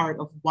be part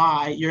of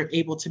why you're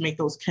able to make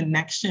those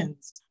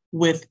connections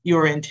with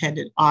your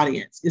intended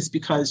audience, is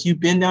because you've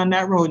been down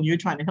that road and you're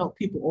trying to help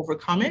people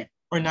overcome it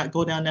or not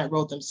go down that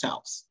road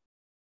themselves.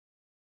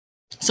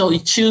 So you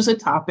choose a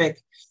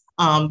topic.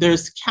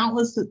 There's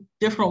countless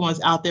different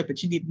ones out there,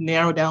 but you need to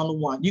narrow down to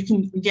one. You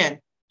can, again,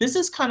 this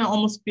is kind of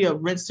almost be a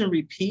rinse and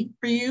repeat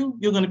for you.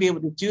 You're going to be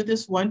able to do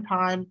this one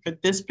time for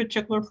this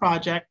particular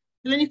project,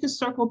 and then you can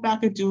circle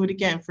back and do it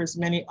again for as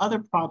many other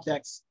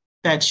projects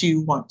that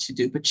you want to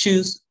do. But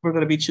we're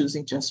going to be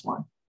choosing just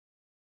one.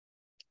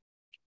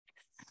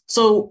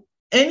 So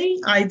any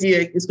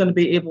idea is going to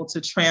be able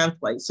to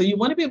translate. So you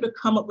want to be able to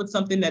come up with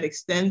something that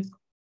extends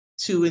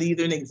to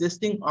either an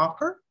existing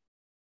offer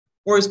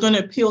or is going to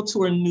appeal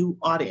to a new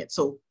audience.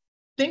 So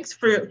think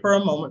for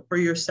a moment for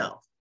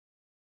yourself.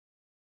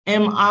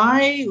 Am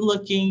I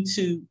looking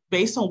to,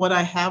 based on what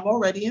I have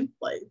already in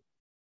place,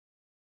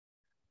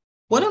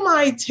 what do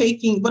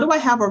I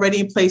have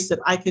already in place that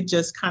I could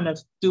just kind of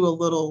do a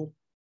little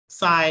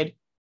side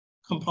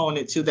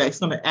component to that's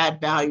going to add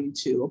value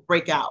to or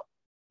break out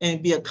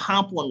and be a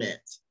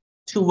complement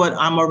to what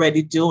I'm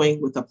already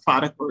doing with a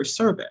product or a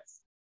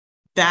service?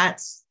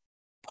 That's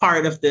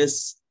part of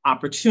this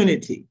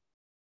opportunity.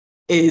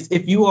 Is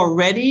if you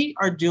already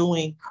are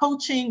doing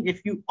coaching,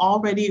 if you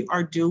already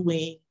are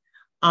doing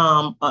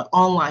an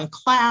online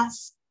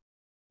class,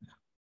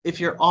 if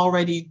you're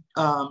already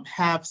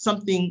have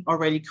something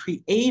already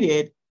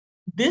created,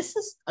 this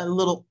is a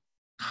little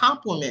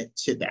complement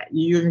to that.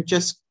 You're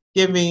just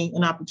giving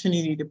an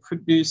opportunity to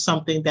produce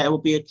something that will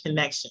be a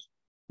connection.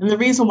 And the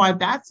reason why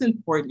that's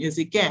important is,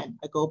 again,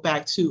 I go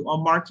back to a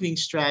marketing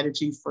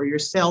strategy for your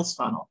sales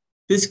funnel.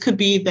 This could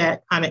be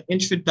that kind of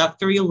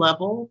introductory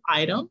level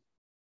item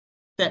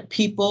that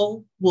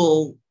people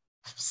will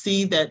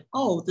see that,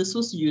 oh, this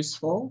was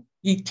useful.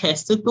 You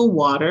tested the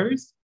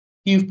waters,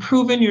 you've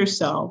proven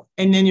yourself,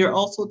 and then you're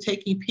also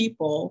taking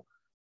people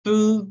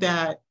through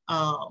that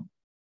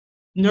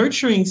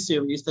nurturing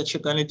series that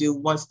you're going to do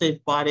once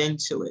they've bought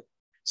into it.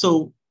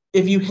 So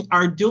if you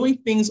are doing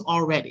things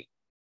already,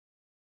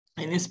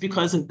 and it's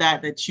because of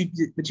that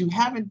you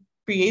haven't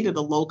created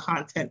a low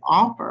content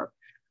offer,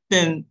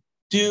 then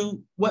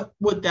what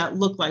would that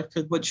look like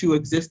for what you're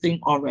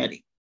existing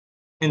already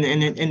and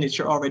that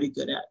you're already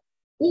good at?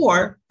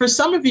 Or for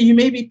some of you, you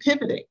may be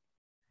pivoting.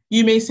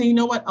 You may say, you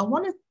know what, I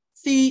want to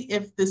see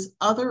if this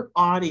other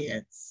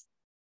audience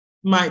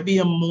might be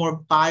a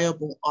more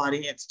viable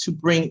audience to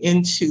bring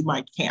into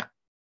my camp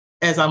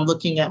as I'm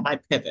looking at my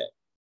pivot.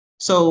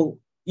 So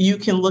you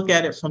can look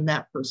at it from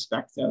that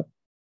perspective.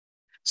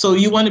 So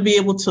you want to be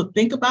able to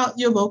think about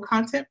your low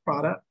content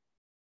product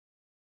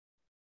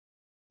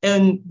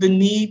and the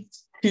need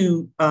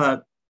to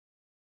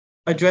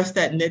address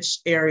that niche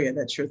area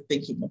that you're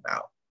thinking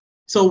about.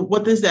 So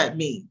what does that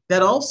mean?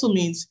 That also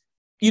means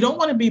you don't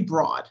want to be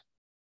broad.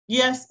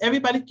 Yes,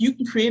 everybody, you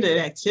can create an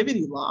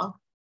activity log,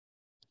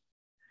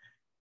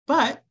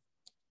 but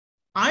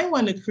I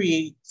want to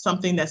create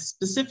something that's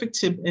specific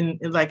to,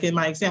 like in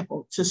my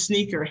example, to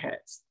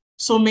sneakerheads.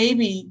 So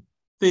maybe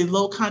the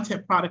low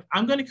content product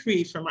I'm going to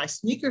create for my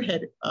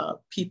sneakerhead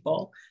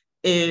people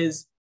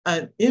is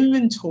an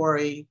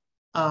inventory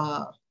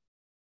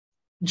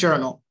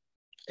journal.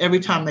 Every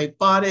time they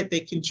bought it, they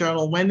can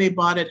journal when they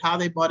bought it, how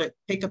they bought it,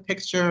 take a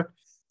picture,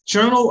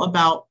 journal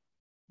about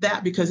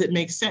that because it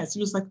makes sense. It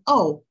was like,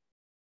 oh,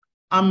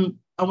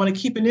 I want to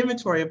keep an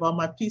inventory of all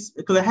my pieces,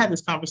 because I had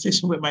this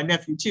conversation with my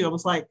nephew too. I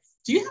was like,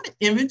 do you have an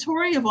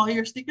inventory of all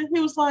your sneakers? He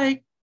was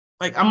like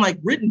I'm like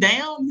written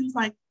down. He was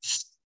like,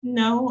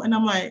 no. And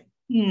I'm like,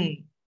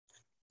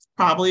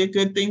 probably a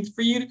good thing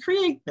for you to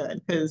create then,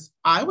 because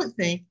I would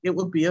think it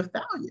would be of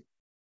value.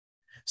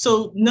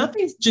 So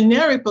nothing's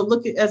generic, but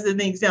look at as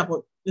an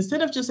example,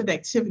 instead of just an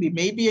activity,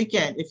 maybe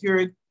again, if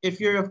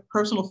you're a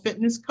personal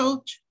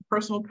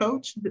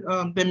coach,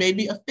 then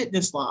maybe a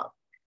fitness log.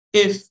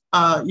 If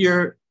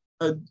you're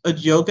a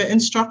yoga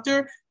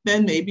instructor,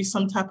 then maybe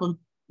some type of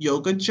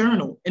yoga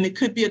journal. And it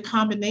could be a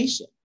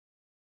combination.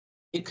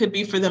 It could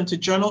be for them to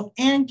journal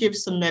and give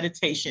some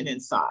meditation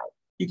inside.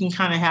 You can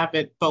kind of have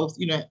it both,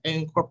 and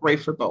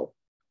incorporate for both.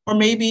 Or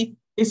maybe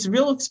it's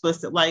real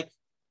explicit, like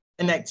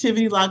an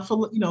activity log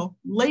for,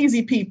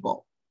 lazy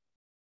people.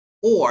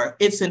 Or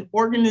it's an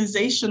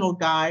organizational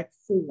guide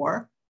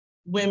for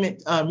women,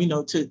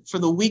 for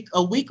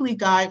a weekly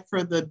guide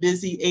for the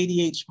busy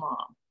ADHD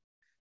mom.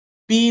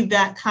 Be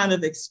that kind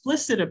of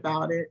explicit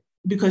about it,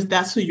 because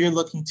that's who you're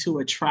looking to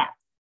attract.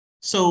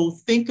 So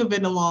think of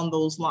it along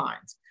those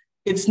lines.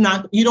 It's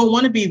not, you don't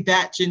want to be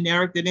that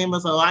generic that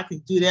anyone's like, oh, I can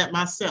do that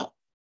myself.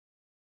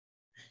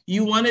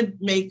 You want to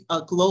make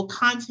a low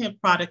content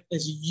product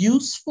as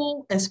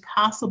useful as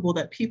possible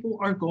that people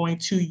are going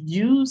to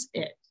use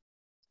it.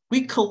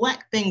 We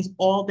collect things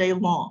all day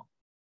long.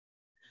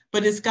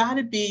 but it's got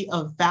to be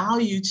of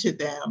value to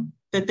them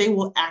that they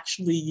will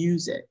actually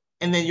use it.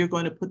 And then you're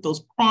going to put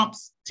those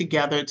prompts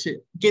together to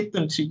get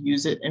them to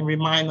use it and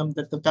remind them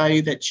that the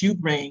value that you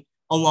bring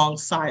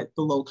alongside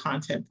the low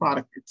content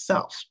product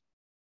itself.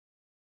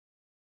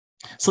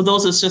 So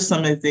those are just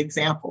some of the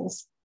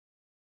examples.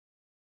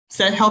 Is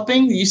that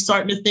helping? Are you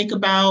starting to think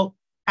about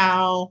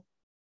how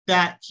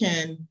that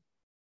can,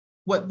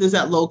 what does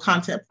that low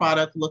content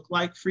product look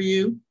like for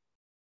you?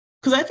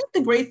 Because I think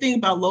the great thing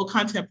about low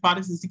content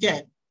products is,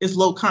 again, is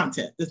low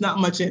content. There's not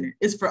much in it.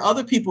 It's for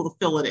other people to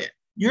fill it in.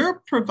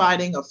 You're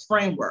providing a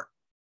framework,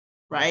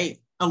 right?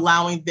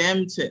 Allowing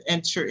them to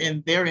enter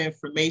in their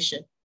information.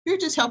 You're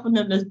just helping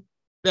them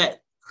to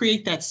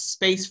create that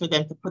space for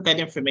them to put that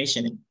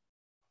information in.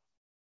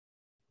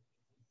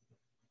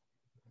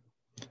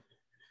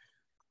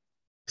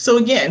 So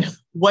again,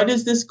 what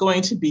is this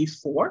going to be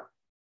for?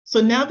 So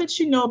now that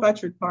you know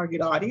about your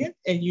target audience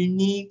and you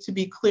need to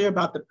be clear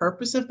about the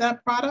purpose of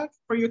that product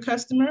for your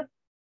customer.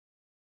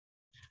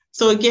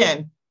 So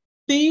again,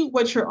 see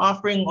what you're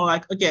offering.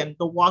 Like, again,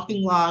 the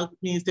walking log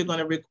means they're going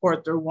to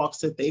record their walks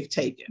that they've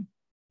taken.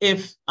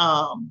 If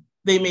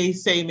they may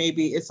say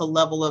maybe it's a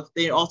level of,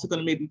 they're also going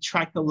to maybe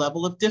track the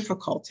level of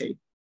difficulty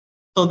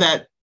so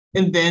that,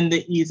 and then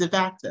the ease of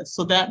access.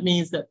 So that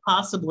means that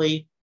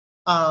possibly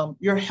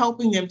you're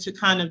helping them to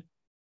kind of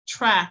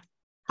track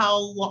how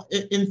long,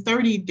 in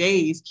 30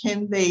 days,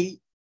 can they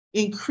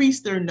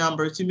increase their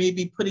numbers, to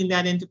maybe putting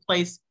that into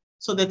place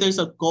so that there's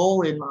a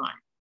goal in mind.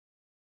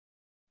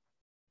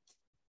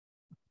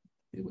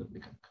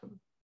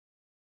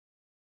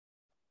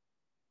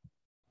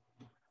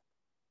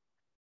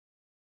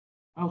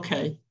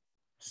 Okay.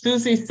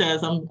 Susie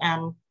says,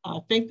 I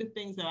think the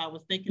things that I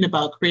was thinking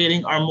about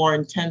creating are more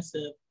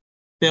intensive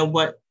than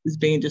what is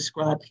being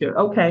described here.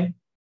 Okay.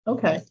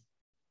 Okay.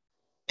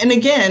 And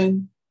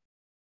again,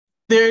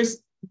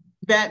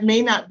 that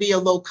may not be a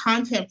low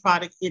content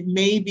product. It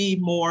may be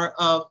more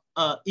of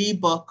an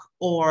ebook,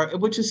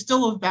 which is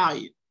still of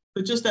value,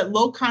 but just that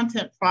low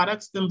content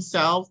products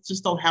themselves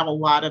just don't have a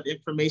lot of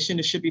information.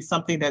 It should be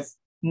something that's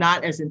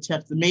not as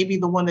intensive. Maybe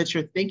the one that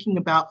you're thinking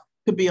about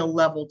could be a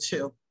level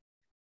 2.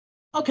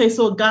 Okay,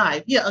 so a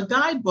guide. Yeah, a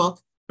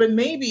guidebook, but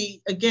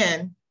maybe,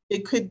 again,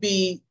 it could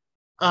be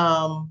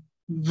a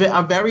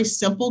very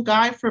simple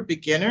guide for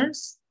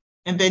beginners,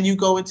 and then you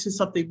go into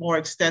something more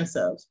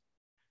extensive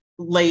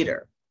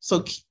later.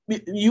 So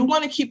you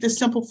want to keep this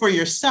simple for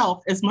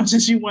yourself as much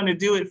as you want to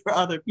do it for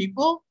other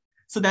people.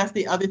 So that's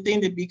the other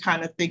thing to be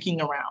kind of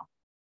thinking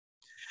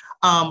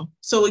around.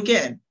 So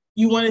again,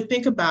 you want to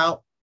think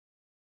about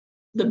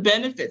the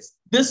benefits.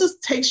 This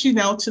takes you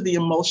now to the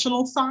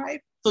emotional side.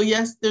 So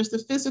yes, there's the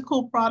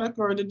physical product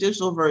or the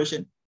digital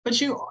version,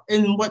 but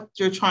in what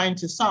you're trying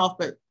to solve.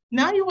 But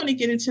now you want to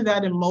get into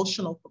that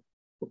emotional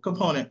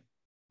component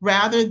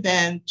rather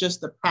than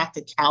just the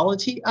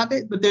practicality of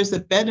it, but there's a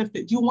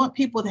benefit. You want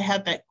people to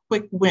have that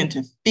quick win,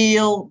 to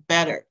feel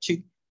better,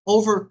 to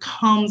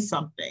overcome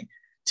something,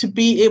 to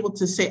be able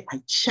to say,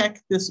 I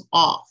check this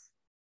off.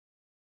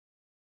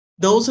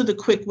 Those are the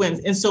quick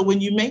wins. And so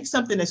when you make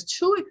something that's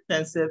too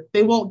expensive,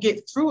 they won't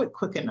get through it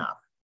quick enough.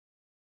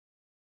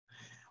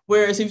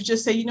 Whereas if you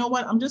just say, you know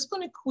what, I'm just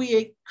going to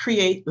create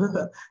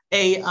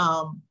a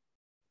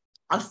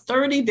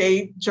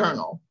 30-day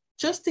journal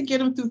just to get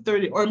them through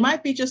 30, or it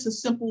might be just a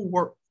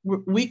simple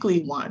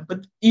weekly one,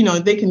 but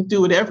they can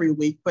do it every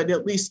week, but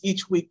at least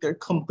each week they're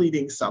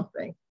completing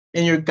something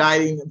and you're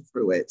guiding them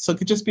through it. So it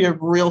could just be a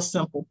real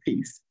simple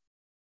piece.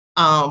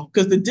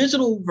 Because the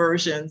digital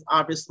versions,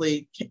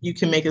 obviously, you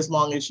can make as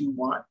long as you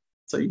want.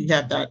 So you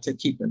have that to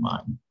keep in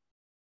mind.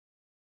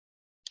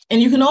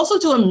 And you can also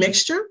do a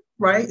mixture,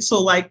 right?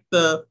 So like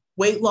the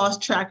weight loss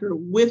tracker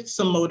with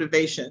some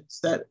motivations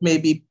that may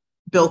be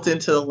built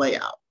into the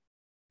layout.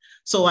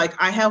 So like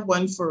I have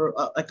one for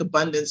like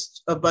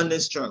abundance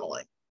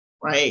journaling,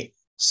 right?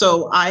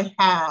 So I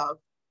have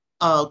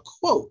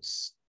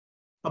quotes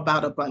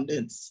about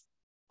abundance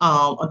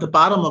at the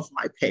bottom of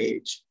my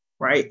page,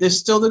 right? There's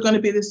still going to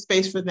be this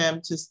space for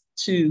them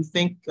to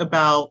think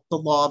about the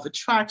law of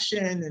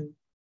attraction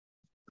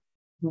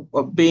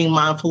and being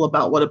mindful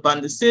about what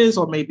abundance is,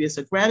 or maybe it's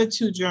a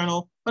gratitude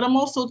journal, but I'm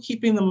also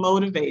keeping them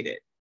motivated,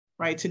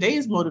 right?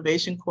 Today's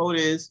motivation quote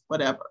is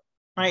whatever,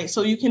 right?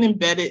 So you can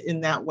embed it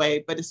in that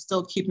way, but it's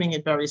still keeping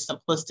it very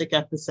simplistic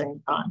at the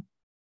same time.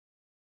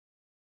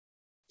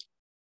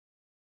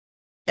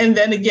 And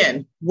then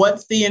again,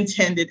 what's the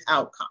intended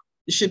outcome?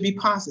 It should be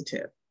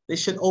positive. They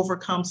should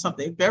overcome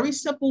something. Very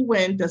simple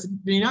win.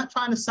 You're not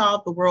trying to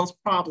solve the world's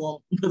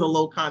problem with a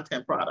low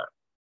content product.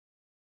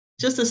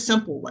 Just a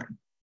simple win.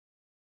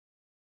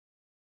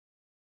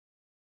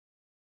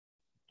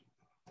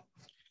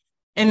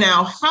 And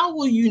now, how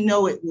will you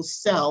know it will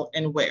sell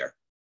and where?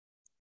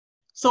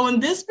 So in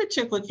this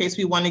particular case,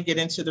 we want to get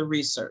into the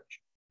research.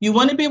 You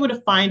want to be able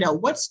to find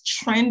out what's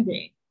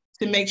trending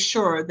to make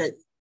sure that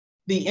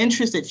the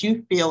interest that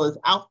you feel is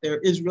out there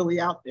is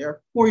really out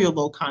there for your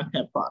low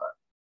content product.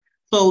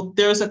 So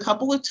there's a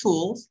couple of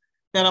tools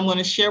that I'm going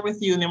to share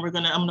with you, and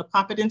then I'm going to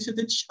pop it into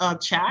the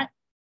chat,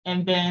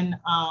 and then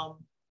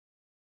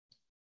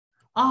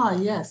Ah,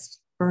 yes,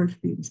 bird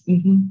feeders.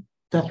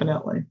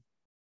 Definitely.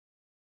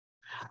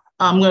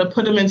 I'm going to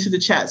put them into the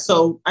chat.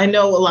 So I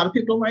know a lot of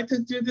people don't like to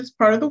do this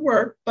part of the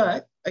work,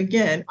 but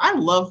again, I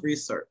love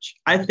research.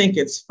 I think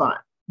it's fun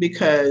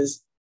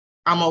because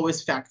I'm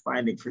always fact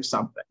finding for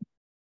something.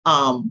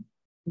 Um,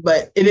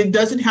 but it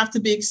doesn't have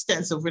to be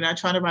extensive. We're not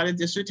trying to write a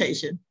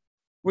dissertation.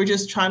 We're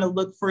just trying to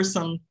look for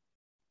some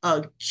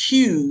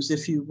cues,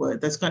 if you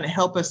would, that's going to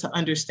help us to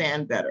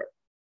understand better.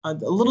 A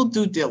little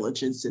due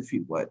diligence, if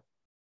you would.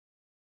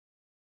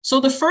 So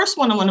the first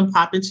one I want to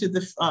pop into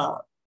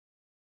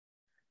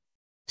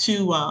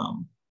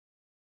to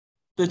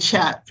the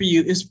chat for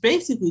you is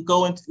basically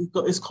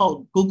it's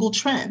called Google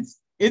Trends.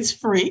 It's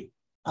free.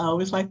 I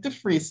always like the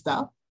free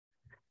stuff.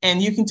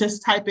 And you can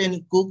just type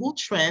in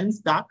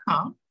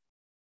googletrends.com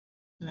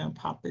and then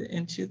pop it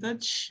into the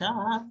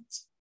chat.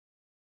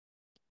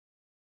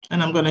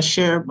 And I'm going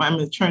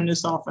to turn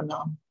this off and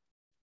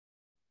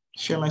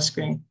share my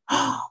screen.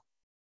 I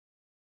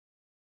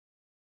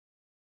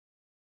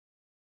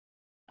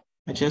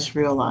just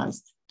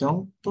realized,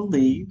 don't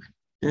believe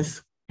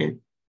this.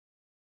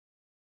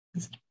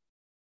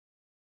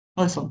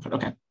 Oh, it's on.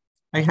 Okay.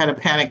 I had a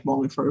panic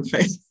moment for her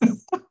face.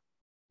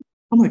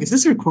 I'm like, is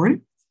this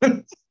recording?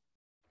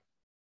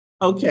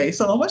 Okay,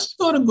 so I want you to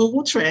go to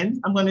Google Trends.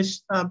 I'm going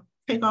to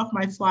take off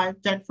my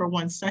slide deck for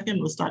 1 second.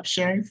 We'll stop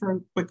sharing for a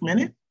quick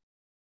minute.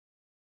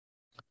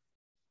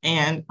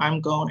 And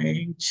I'm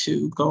going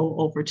to go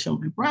over to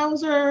my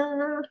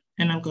browser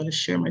and I'm going to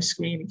share my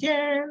screen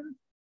again.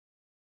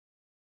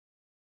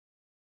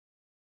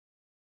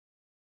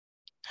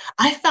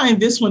 I find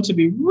this one to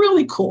be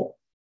really cool.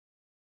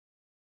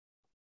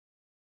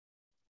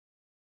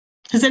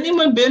 Has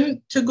anyone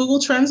been to Google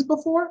Trends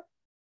before?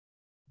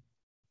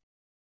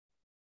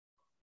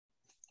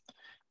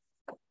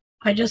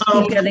 I just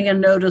keep getting a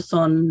notice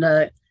on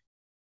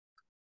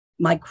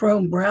my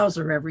Chrome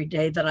browser every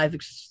day that I've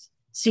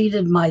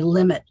exceeded my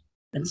limit.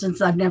 And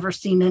since I've never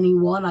seen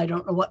anyone, I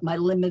don't know what my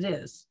limit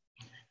is.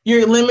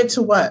 Your limit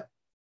to what?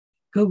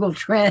 Google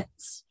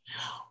Trends.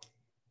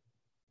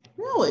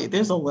 Really?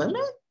 There's a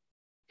limit?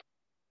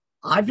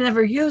 I've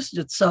never used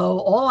it, so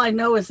all I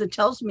know is it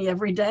tells me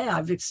every day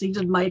I've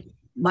exceeded my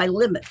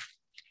limit.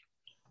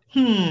 I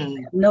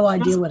have no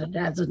idea what it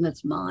has in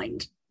its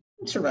mind.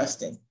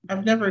 Interesting.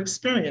 I've never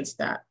experienced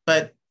that,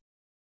 but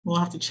we'll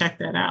have to check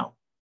that out.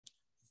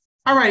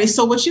 All righty.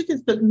 So what you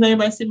can, does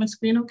anybody see my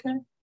screen okay?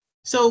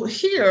 So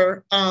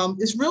here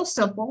is real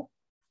simple.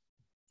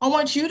 I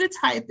want you to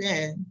type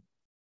in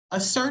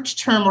a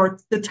search term or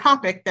the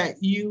topic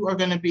that you are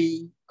going to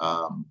be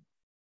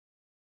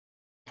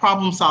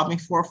problem solving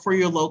for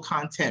your low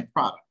content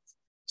product.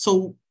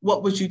 So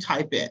what would you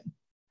type in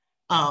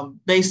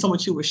based on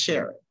what you were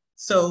sharing?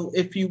 So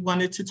if you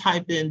wanted to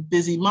type in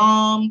busy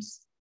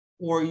moms,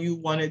 or you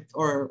wanted,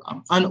 or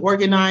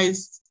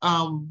unorganized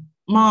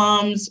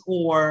moms,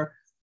 or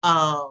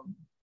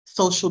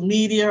social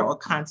media or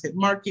content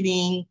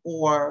marketing,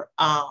 or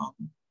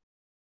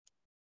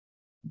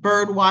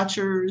bird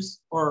watchers,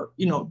 or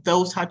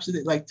those types of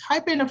things, like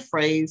type in a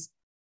phrase.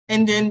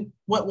 And then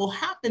what will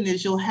happen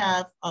is you'll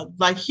have,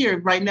 like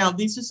here right now,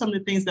 these are some of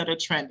the things that are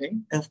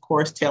trending. Of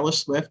course, Taylor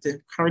Swift and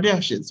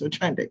Kardashians are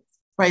trending,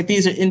 right?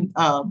 These are in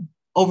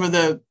over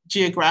the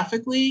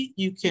geographically,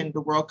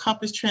 the World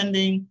Cup is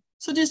trending.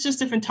 So there's just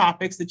different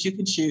topics that you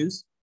can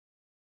choose.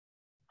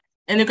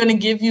 And they're going to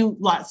give you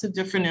lots of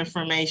different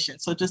information.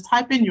 So just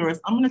type in yours.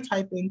 I'm going to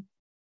type in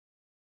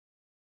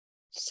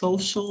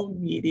social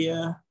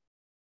media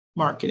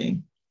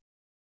marketing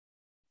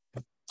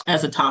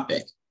as a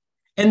topic.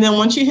 And then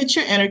once you hit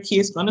your enter key,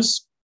 it's going to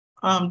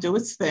do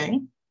its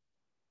thing.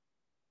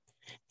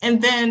 And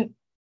then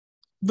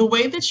the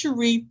way that you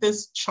read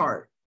this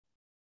chart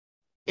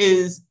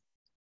is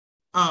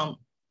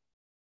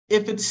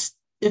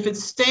if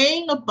it's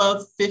staying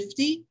above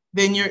 50,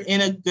 then you're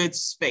in a good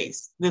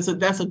space. That's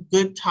a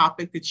good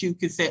topic that you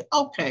could say,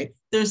 okay,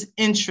 there's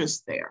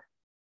interest there.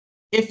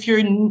 If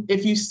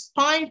you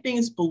find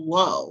things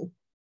below,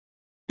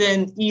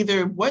 then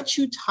either what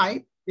you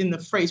type in the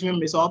phrase,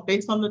 remember, it's all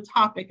based on the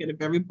topic at a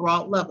very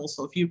broad level.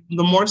 So the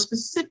more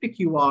specific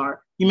you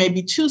are, you may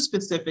be too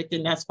specific,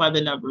 and that's why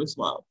the number is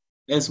low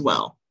as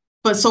well.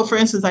 But so for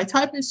instance, I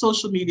type in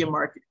social media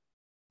marketing,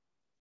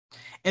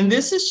 and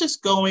this is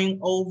just going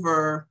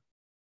over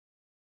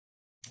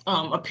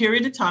a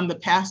period of time, the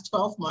past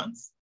 12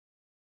 months.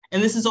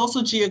 And this is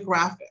also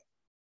geographic.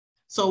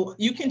 So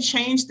you can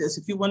change this.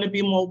 If you want to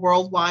be more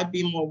worldwide,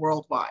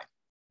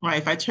 right?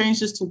 If I change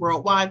this to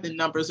worldwide, the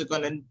numbers are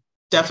going to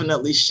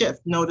definitely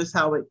shift. Notice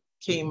how it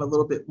came a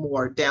little bit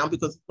more down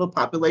because the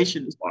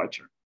population is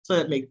larger. So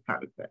that makes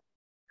kind of sense.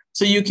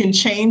 So you can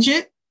change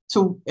it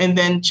and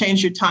then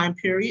change your time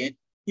period.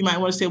 You might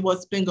want to say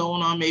what's been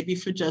going on maybe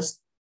for just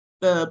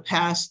the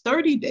past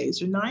 30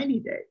 days or 90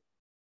 days.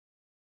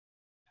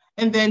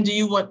 And then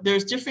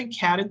there's different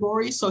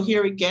categories. So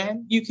here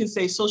again, you can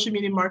say social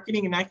media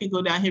marketing, and I can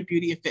go down here,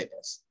 beauty and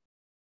fitness.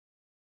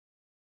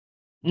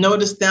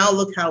 Notice now,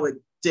 look how it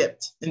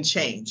dipped and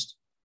changed.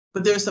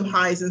 but there's some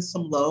highs and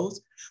some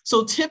lows.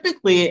 So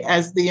typically,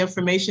 as the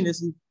information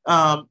is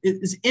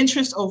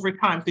interest over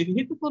time. So if you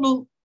hit the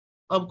little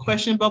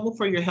question bubble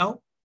for your health,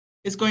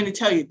 it's going to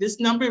tell you this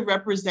number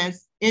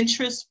represents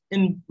interest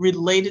in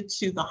related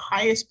to the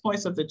highest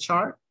points of the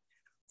chart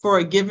for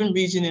a given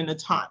region in a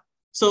time.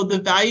 So the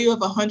value of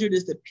 100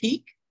 is the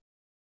peak.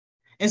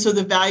 And so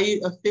the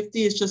value of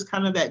 50 is just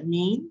kind of that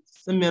mean,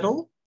 the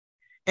middle.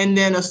 And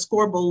then a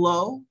score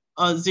below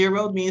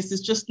 0 means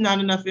there's just not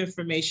enough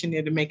information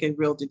there to make a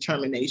real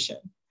determination.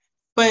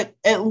 But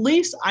at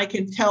least I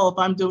can tell if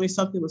I'm doing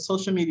something with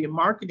social media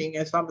marketing,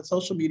 if I'm a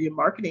social media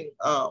marketing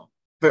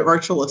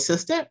virtual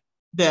assistant,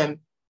 then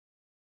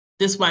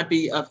this might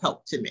be of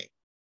help to me.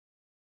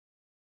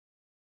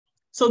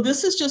 So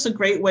this is just a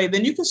great way.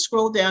 Then you can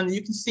scroll down and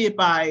you can see it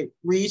by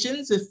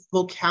regions if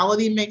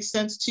locality makes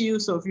sense to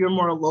you. So if you're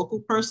more a local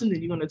person,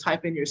 then you're going to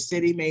type in your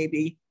city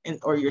maybe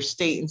or your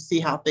state and see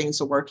how things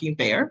are working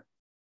there.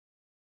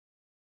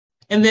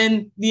 And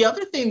then the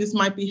other thing this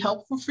might be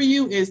helpful for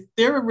you is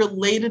they're a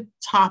related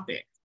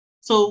topic.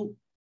 So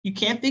you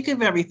can't think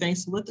of everything,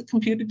 so let the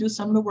computer do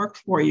some of the work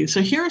for you.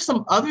 So here are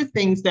some other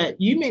things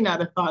that you may not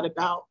have thought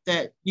about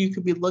that you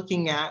could be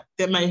looking at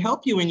that might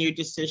help you in your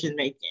decision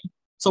making.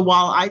 So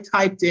while I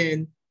typed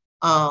in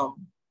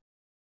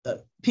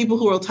people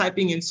who are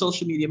typing in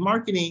social media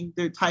marketing,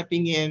 they're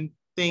typing in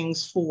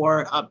things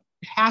for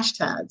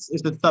hashtags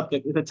is the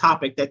subject, is the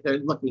topic that they're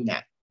looking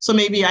at. So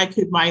maybe I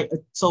could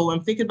so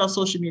I'm thinking about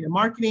social media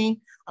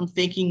marketing. I'm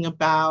thinking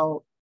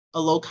about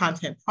a low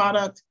content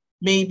product.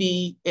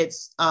 Maybe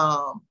it's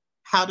how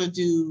to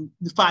do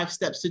the 5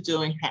 steps to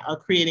doing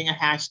creating a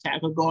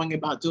hashtag or going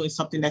about doing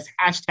something that's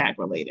hashtag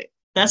related.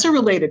 That's a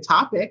related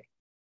topic.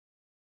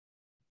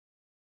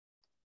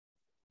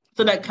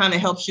 So that kind of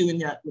helps you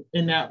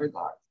in that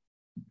regard.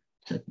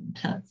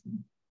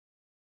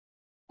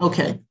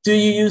 Okay, do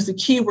you use the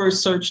keyword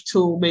search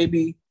tool?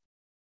 Maybe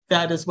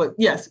that is what,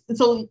 yes.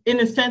 So in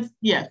a sense,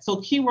 yes. So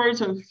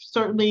keywords are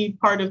certainly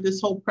part of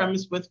this whole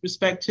premise with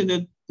respect to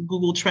the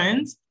Google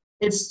Trends.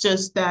 It's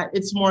just that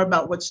it's more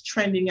about what's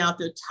trending out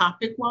there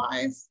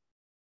topic-wise.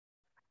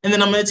 And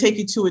then I'm going to take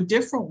you to a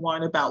different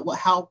one about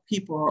how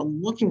people are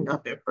looking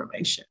up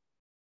information.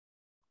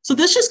 So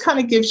this just kind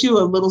of gives you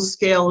a little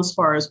scale as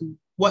far as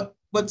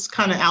what's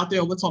kind of out there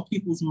and what's on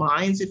people's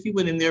minds, if you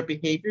would, in their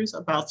behaviors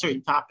about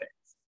certain topics.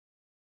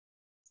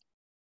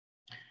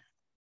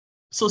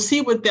 So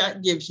see what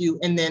that gives you,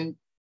 and then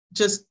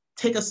just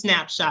take a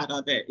snapshot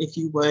of it, if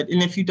you would.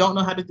 And if you don't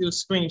know how to do a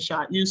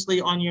screenshot, usually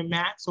on your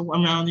Macs or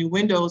on your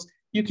Windows,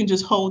 you can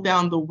just hold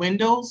down the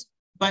Windows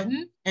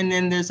button, and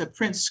then there's a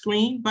print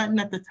screen button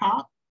at the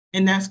top,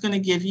 and that's going to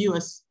give you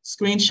a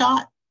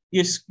screenshot.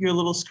 Your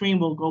little screen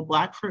will go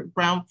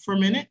brown for a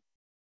minute,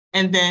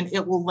 and then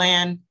it will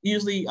land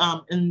usually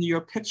in your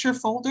picture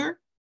folder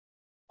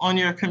on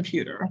your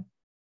computer.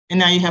 And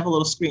now you have a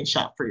little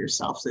screenshot for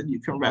yourself so that you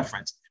can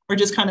reference, or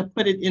just kind of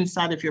put it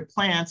inside of your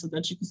plan so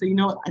that you can say, you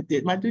know what, I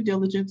did my due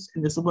diligence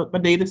and this is what my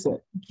data said.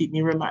 Keep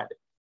me reminded.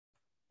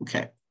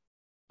 Okay.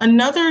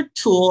 Another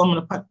tool, I'm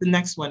going to put the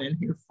next one in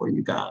here for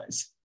you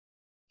guys.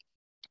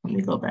 Let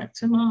me go back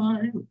to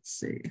let's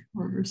see,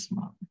 where's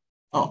my,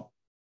 I'm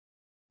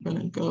going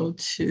to go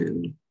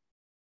to,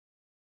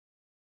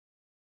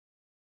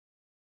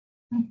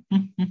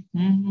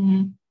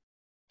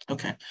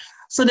 okay.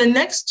 So the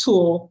next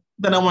tool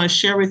that I want to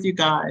share with you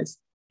guys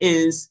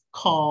is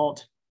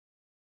called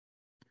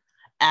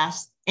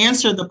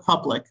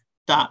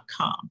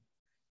answerthepublic.com.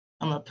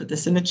 I'm going to put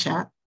this in the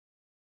chat.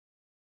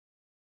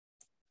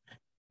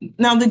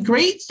 Now, the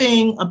great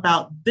thing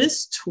about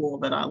this tool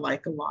that I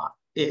like a lot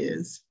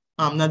is,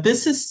 now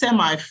this is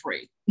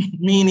semi-free,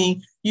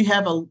 meaning you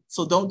have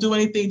so don't do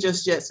anything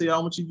just yet. So I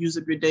don't want you to use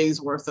up your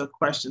day's worth of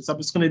questions. I'm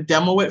just going to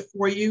demo it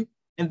for you.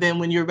 And then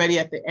when you're ready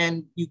at the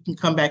end, you can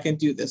come back and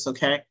do this,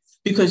 okay?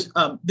 Because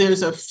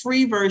there's a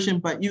free version,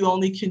 but you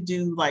only can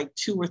do like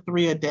 2 or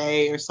 3 a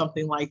day or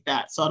something like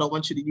that. So I don't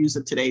want you to use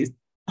up today's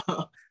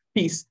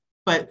piece.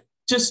 But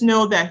just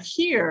know that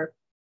here,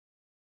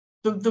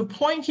 the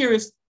point here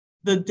is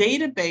the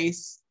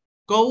database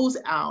goes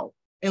out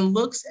and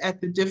looks at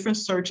the different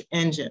search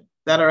engines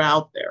that are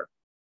out there,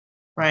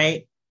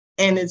 right?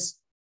 And it's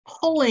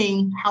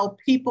pulling how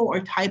people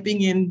are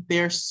typing in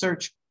their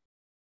search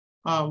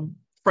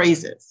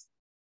phrases.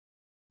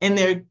 And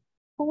they're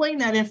pulling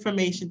that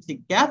information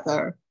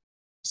together.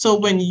 So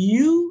when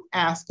you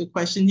ask a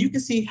question, you can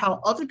see how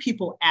other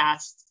people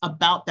asked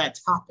about that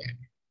topic.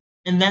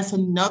 And that's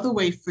another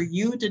way for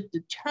you to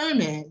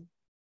determine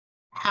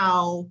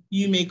how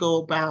you may go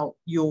about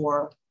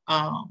your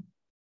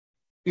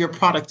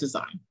product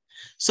design.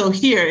 So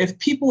here, if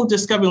people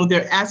discover,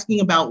 they're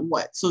asking about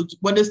what? So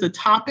what is the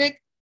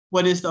topic?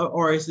 What is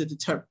or is it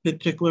a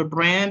particular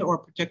brand or a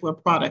particular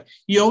product?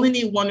 You only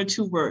need 1 or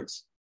 2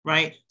 words,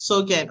 right? So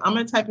again, I'm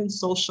going to type in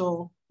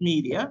social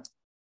media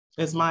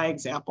as my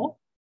example.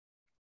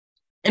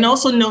 And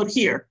also note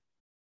here,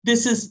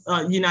 this is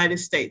United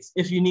States.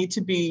 If you need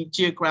to be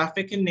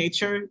geographic in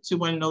nature to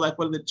want to know like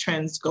what are the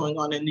trends going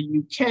on in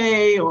the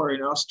UK or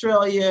in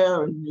Australia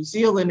or New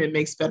Zealand, it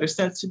makes better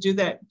sense to do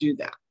that,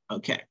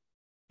 Okay.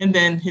 And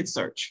then hit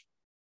search.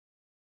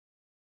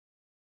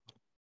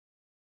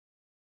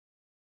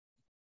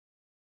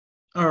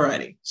 All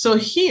righty. So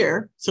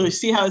here, so you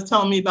see how it's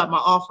telling me about my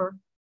offer?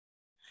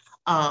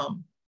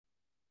 And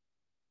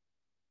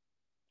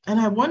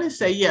I want to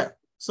say, yeah.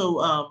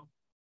 So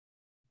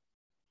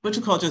what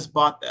you call just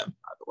bought them,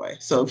 by the way.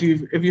 So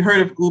if you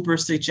heard of Uber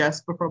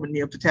Suggest before with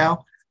Neil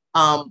Patel,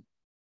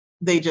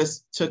 they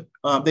just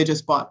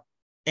bought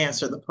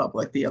Answer the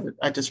Public.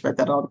 I just read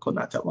that article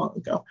not that long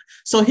ago.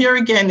 So here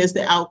again is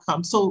the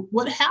outcome. So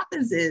what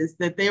happens is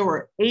that there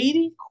were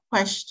 80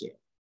 questions.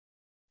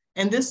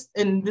 And this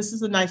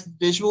is a nice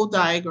visual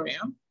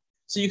diagram.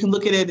 So you can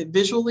look at it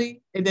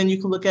visually, and then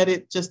you can look at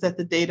it just at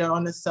the data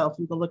on itself.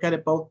 You can look at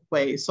it both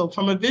ways. So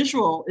from a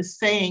visual, it's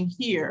saying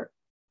here,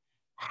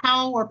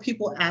 how are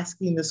people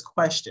asking this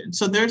question?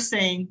 So they're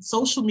saying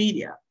social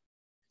media.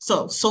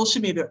 So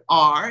social media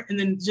are, and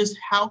then just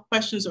how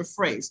questions are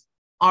phrased.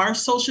 Are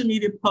social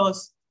media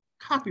posts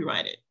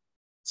copyrighted?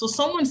 So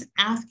someone's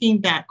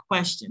asking that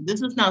question.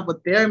 This is not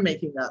what they're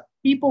making up.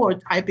 People are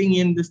typing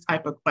in this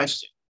type of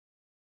question,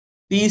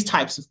 these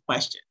types of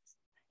questions.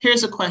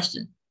 Here's a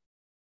question.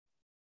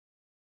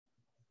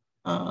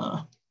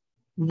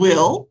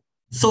 Will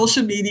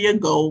social media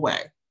go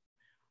away?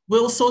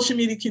 Will social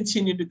media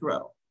continue to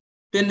grow?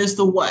 Then there's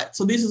the what.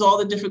 So these are all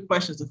the different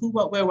questions: the who,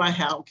 what, where, why,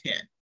 how,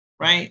 can,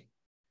 right?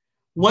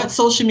 What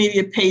social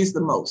media pays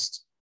the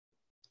most?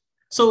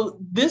 So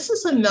this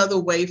is another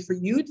way for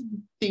you to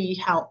see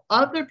how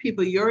other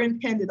people, your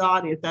intended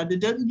audience, that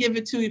it doesn't give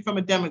it to you from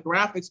a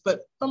demographics,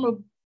 but from a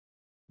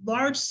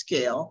large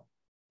scale,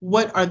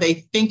 what are they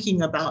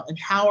thinking about and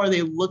how are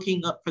they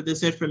looking up for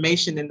this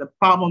information and the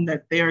problem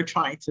that they're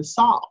trying to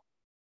solve?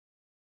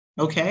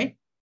 Okay.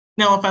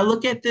 Now, if I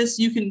look at this,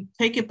 you can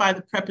take it by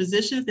the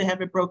prepositions. They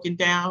have it broken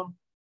down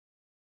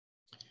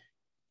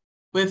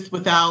with,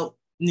 without,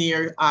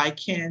 near, I,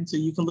 can. So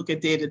you can look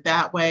at data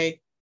that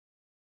way.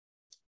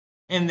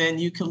 And then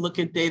you can look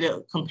at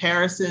data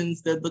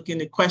comparisons. They're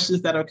looking at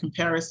questions that are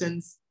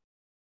comparisons,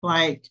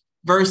 like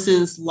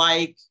versus,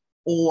 like,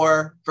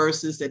 or,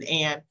 versus,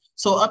 and.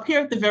 So up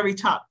here at the very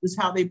top is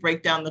how they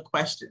break down the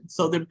question.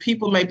 So the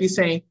people might be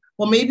saying,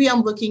 well, maybe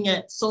I'm looking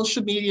at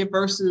social media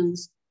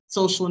versus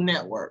social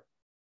network,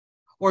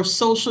 or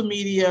social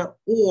media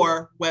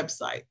or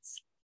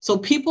websites. So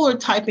people are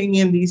typing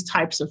in these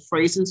types of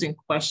phrases and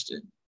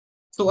questions.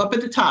 So up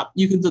at the top,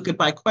 you can look at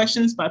by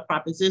questions, by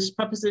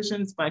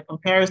prepositions, by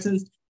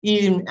comparisons,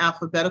 even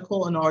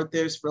alphabetical, and or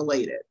there's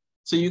related.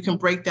 So you can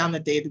break down the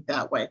data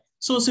that way.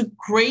 So it's a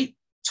great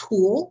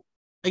tool.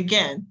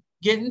 Again,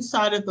 get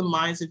inside of the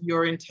minds of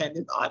your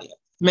intended audience.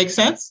 Make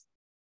sense?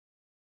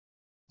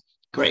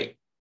 Great.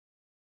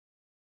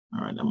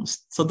 All right,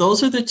 so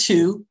those are the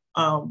two.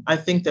 I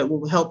think that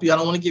will help you. I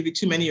don't want to give you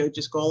too many or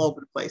just go all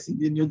over the place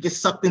and then you'll get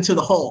sucked into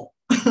the hole.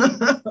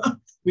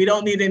 We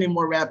don't need any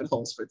more rabbit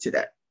holes for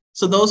today.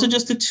 So those are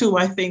just the two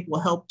I think will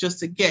help,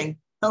 just again,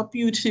 help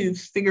you to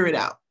figure it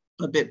out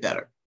a bit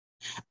better.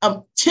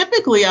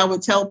 Typically, I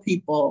would tell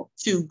people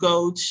to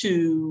go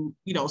to,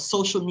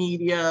 social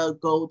media,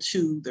 go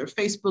to their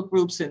Facebook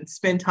groups and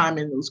spend time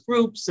in those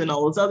groups and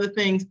all those other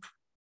things.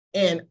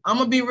 And I'm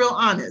going to be real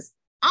honest.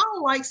 I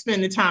don't like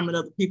spending time in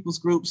other people's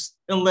groups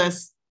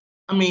unless,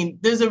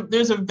 there's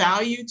a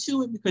value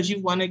to it because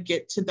you want to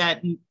get to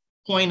that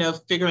point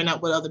of figuring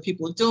out what other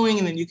people are doing,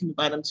 and then you can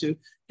invite them to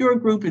your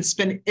group and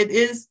spend it.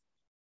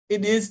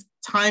 It is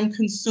time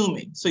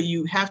consuming. So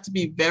you have to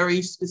be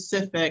very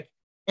specific,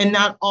 and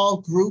not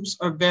all groups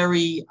are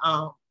very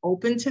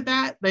open to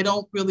that. They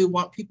don't really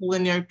want people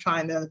in there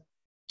trying to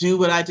do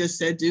what I just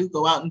said,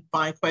 go out and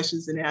find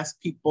questions and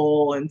ask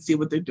people and see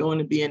what they're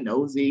doing and being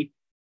nosy.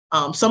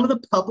 Some of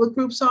the public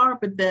groups are,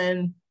 but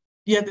then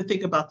you have to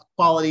think about the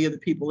quality of the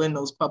people in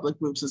those public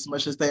groups as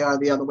much as they are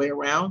the other way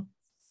around.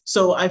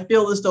 So I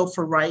feel as though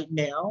for right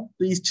now,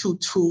 these two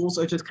tools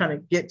are just kind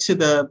of get to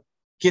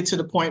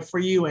the point for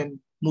you and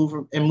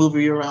move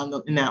you around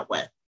in that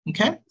way.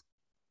 Okay.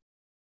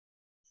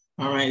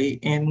 All righty.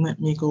 And let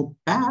me go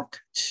back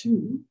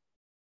to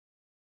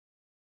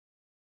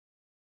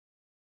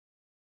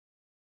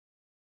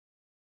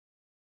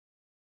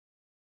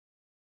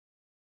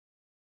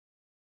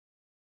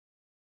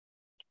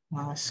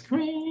my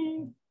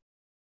screen.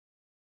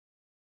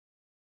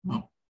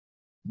 Oh,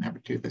 never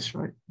do this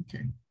right.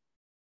 Okay.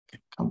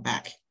 Come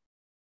back.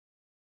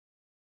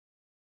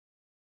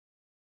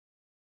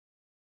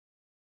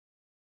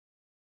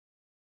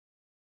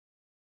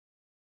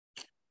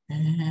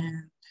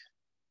 And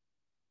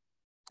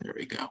there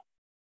we go.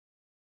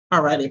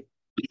 All righty.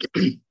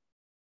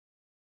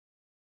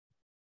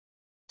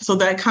 So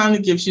that kind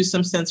of gives you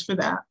some sense for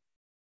that.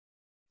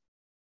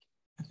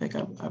 I think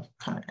I've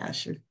kind of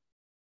asked you,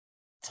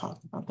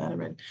 talked about that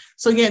already.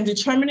 So again,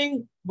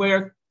 determining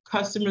where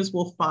customers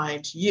will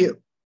find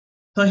you.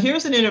 So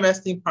here's an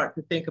interesting part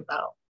to think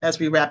about as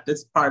we wrap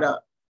this part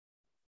up.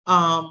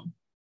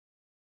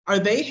 Are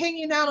they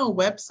hanging out on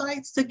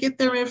websites to get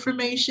their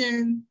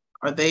information?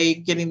 Are they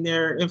getting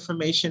their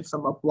information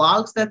from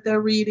blogs that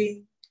they're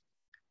reading?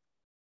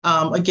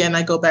 Again,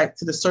 I go back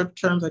to the search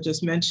terms I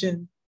just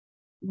mentioned.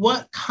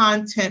 what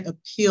content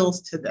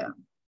appeals to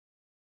them.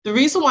 The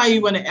reason why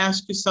you want to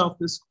ask yourself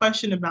this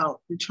question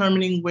about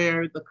determining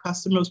where the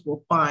customers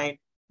will find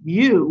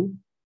you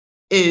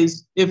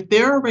is if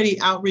they're already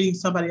out reading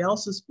somebody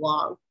else's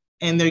blog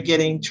and they're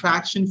getting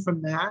traction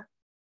from that,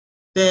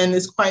 then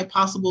it's quite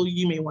possible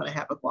you may want to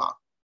have a blog.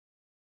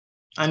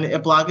 And a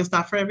blog is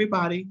not for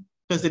everybody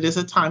because it is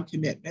a time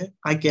commitment.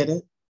 I get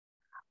it.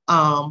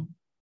 But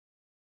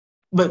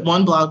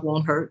one blog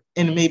won't hurt.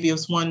 And maybe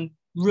it's one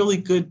really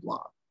good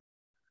blog.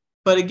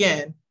 But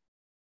again,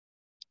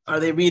 are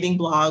they reading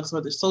blogs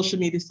or the social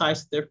media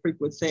sites that they're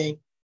frequenting,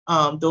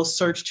 those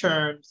search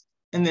terms,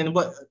 and then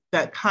what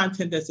that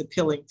content that's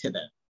appealing to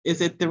them? Is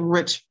it the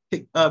rich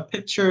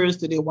pictures?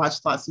 Do they watch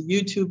lots of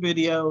YouTube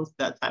videos?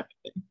 That type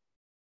of thing.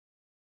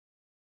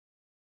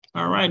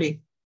 All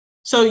righty.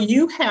 So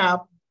you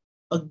have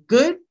a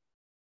good,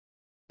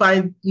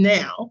 by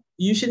now,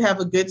 you should have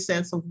a good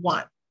sense of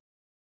one.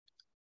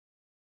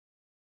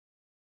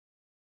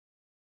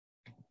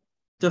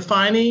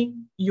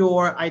 Defining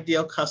your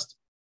ideal customer.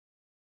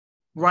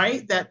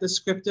 Write that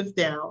descriptive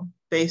down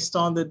based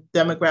on the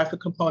demographic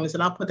components.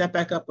 And I'll put that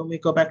back up when we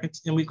go back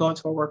and we go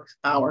into our work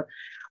hour.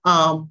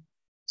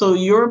 So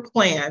your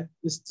plan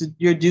is to,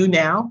 you're due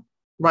now,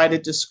 write a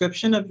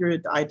description of your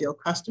ideal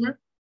customer.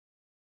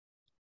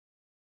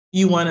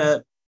 You want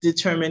to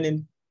determine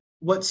in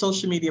what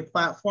social media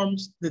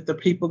platforms that the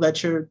people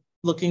that you're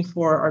looking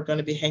for are going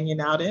to be hanging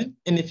out in.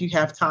 And if you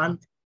have time,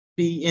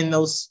 be in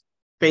those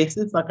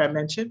spaces, like I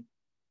mentioned.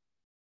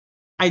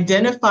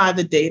 Identify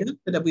the data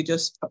that we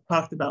just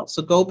talked about.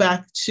 So go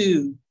back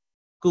to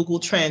Google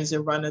Trends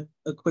and run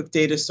a quick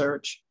data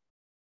search.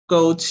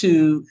 Go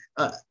to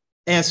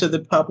Answer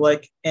the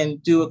Public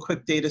and do a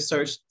quick data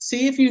search.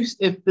 See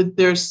if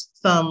there's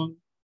some,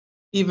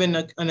 even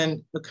a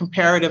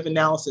comparative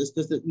analysis.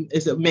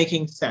 Is it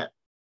making sense?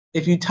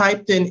 If you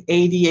typed in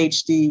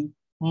ADHD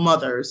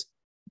mothers,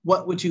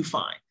 what would you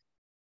find?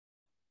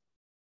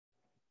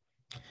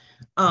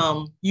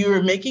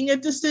 You're making a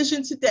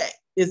decision today.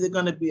 Is it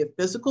going to be a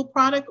physical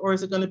product or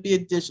is it going to be a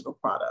digital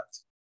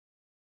product?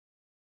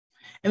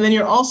 And then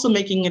you're also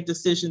making a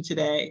decision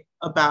today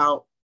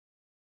about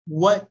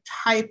what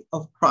type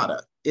of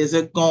product. Is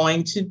it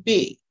going to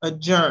be a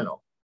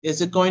journal?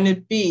 Is it going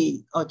to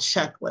be a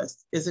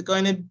checklist? Is it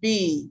going to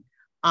be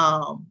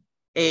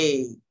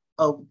a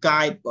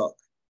guidebook?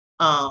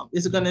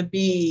 Is it going to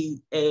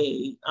be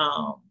a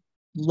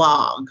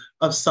log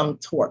of some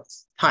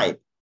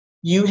type?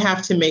 You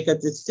have to make a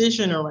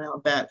decision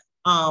around that.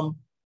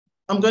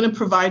 I'm going to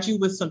provide you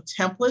with some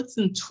templates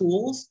and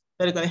tools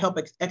that are going to help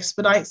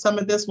expedite some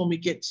of this when we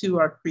get to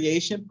our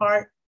creation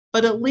part,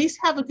 but at least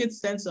have a good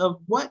sense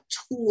of what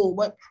tool,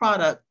 what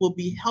product will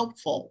be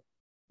helpful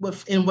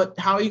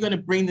how are you going to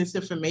bring this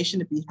information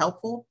to be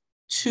helpful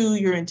to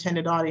your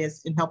intended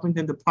audience in helping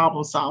them to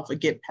problem solve or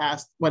get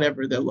past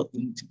whatever they're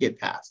looking to get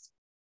past.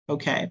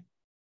 Okay.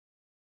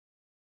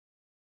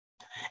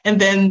 And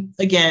then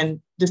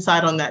again,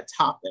 decide on that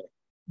topic.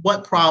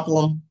 What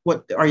problem,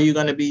 what are you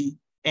going to be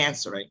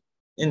answering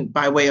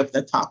by way of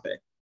the topic?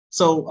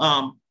 So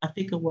I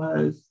think it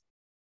was,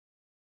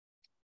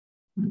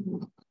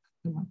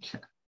 okay.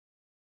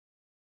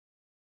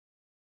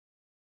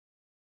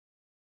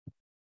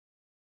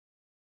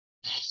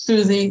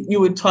 Susie, you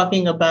were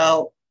talking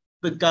about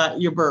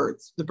your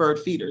birds, the bird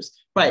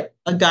feeders, right?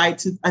 A guide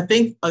to, I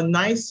think a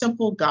nice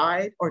simple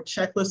guide or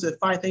checklist of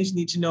 5 things you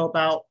need to know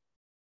about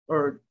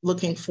or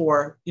looking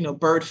for,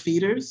 bird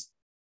feeders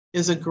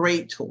is a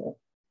great tool.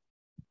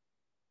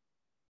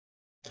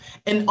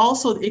 And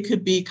also it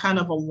could be kind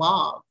of a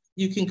log.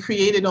 You can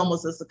create it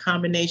almost as a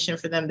combination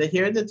for them to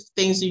hear the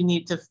things you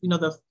need to,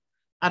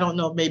 I don't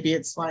know, maybe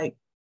it's like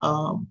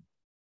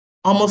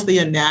almost the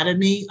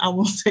anatomy, I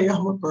won't say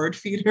I'm a bird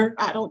feeder,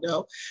 I don't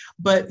know.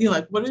 But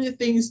like what are the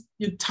things,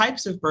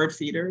 types of bird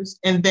feeders,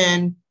 and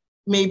then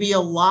maybe a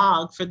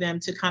log for them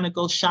to kind of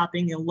go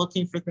shopping and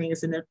looking for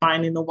things and then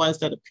finding the ones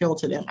that appeal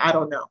to them. I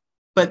don't know.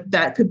 But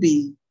that could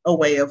be a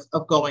way of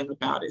going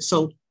about it.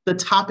 So the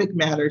topic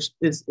matters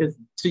is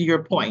to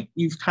your point.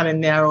 You've kind of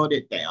narrowed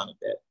it down a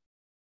bit.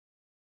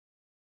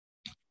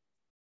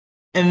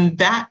 And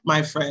that,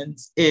 my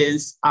friends,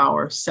 is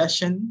our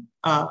session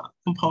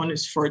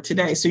components for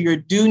today. So your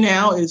due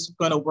now is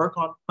going to work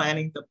on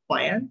planning the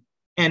plan.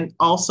 And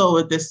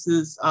also this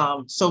is,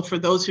 so for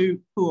those who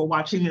are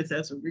watching this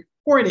as a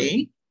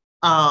recording,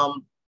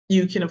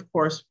 you can of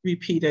course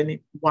repeat and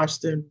watch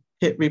them,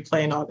 hit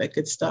replay and all that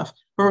good stuff.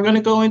 But we're going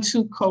to go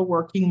into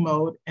co-working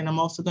mode, and I'm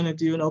also going to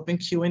do an open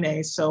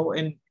Q&A,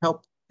 and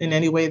help in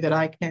any way that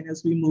I can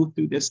as we move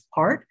through this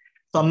part.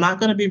 So I'm not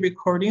going to be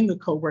recording the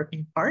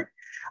co-working part.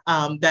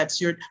 That's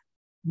your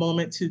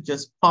moment to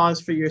just pause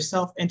for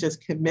yourself and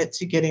just commit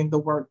to getting the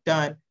work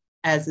done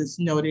as is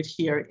noted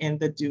here in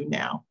the do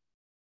now.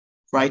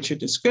 Write your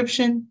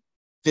description,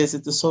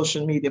 visit the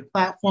social media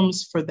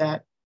platforms for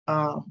that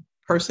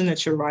person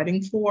that you're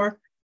writing for.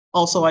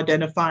 Also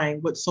identifying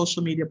what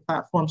social media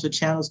platforms or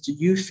channels do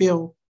you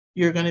feel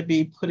you're going to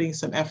be putting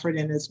some effort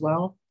in as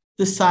well.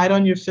 Decide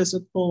on your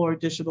physical or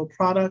digital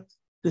product.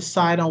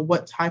 decide on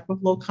what type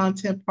of low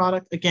content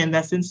product. Again,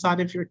 that's inside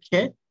of your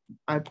kit.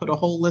 I put a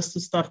whole list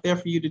of stuff there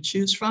for you to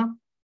choose from.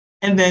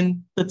 And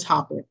then the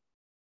topic,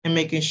 and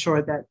making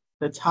sure that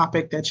the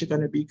topic that you're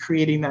going to be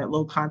creating that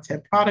low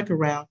content product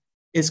around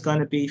is going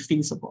to be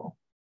feasible.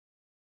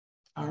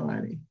 All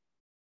righty.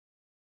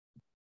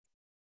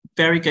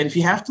 Very good. If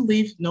you have to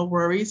leave, no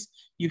worries.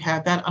 You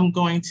have that. I'm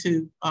going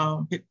to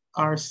hit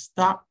our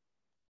stop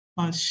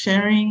on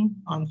sharing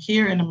on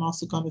here, and I'm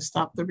also going to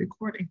stop the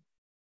recording.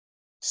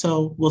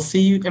 So we'll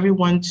see you,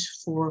 everyone,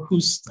 for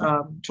who's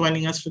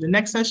joining us for the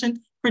next session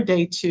for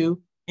day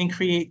 2 and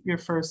create your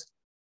first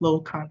low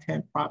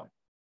content product.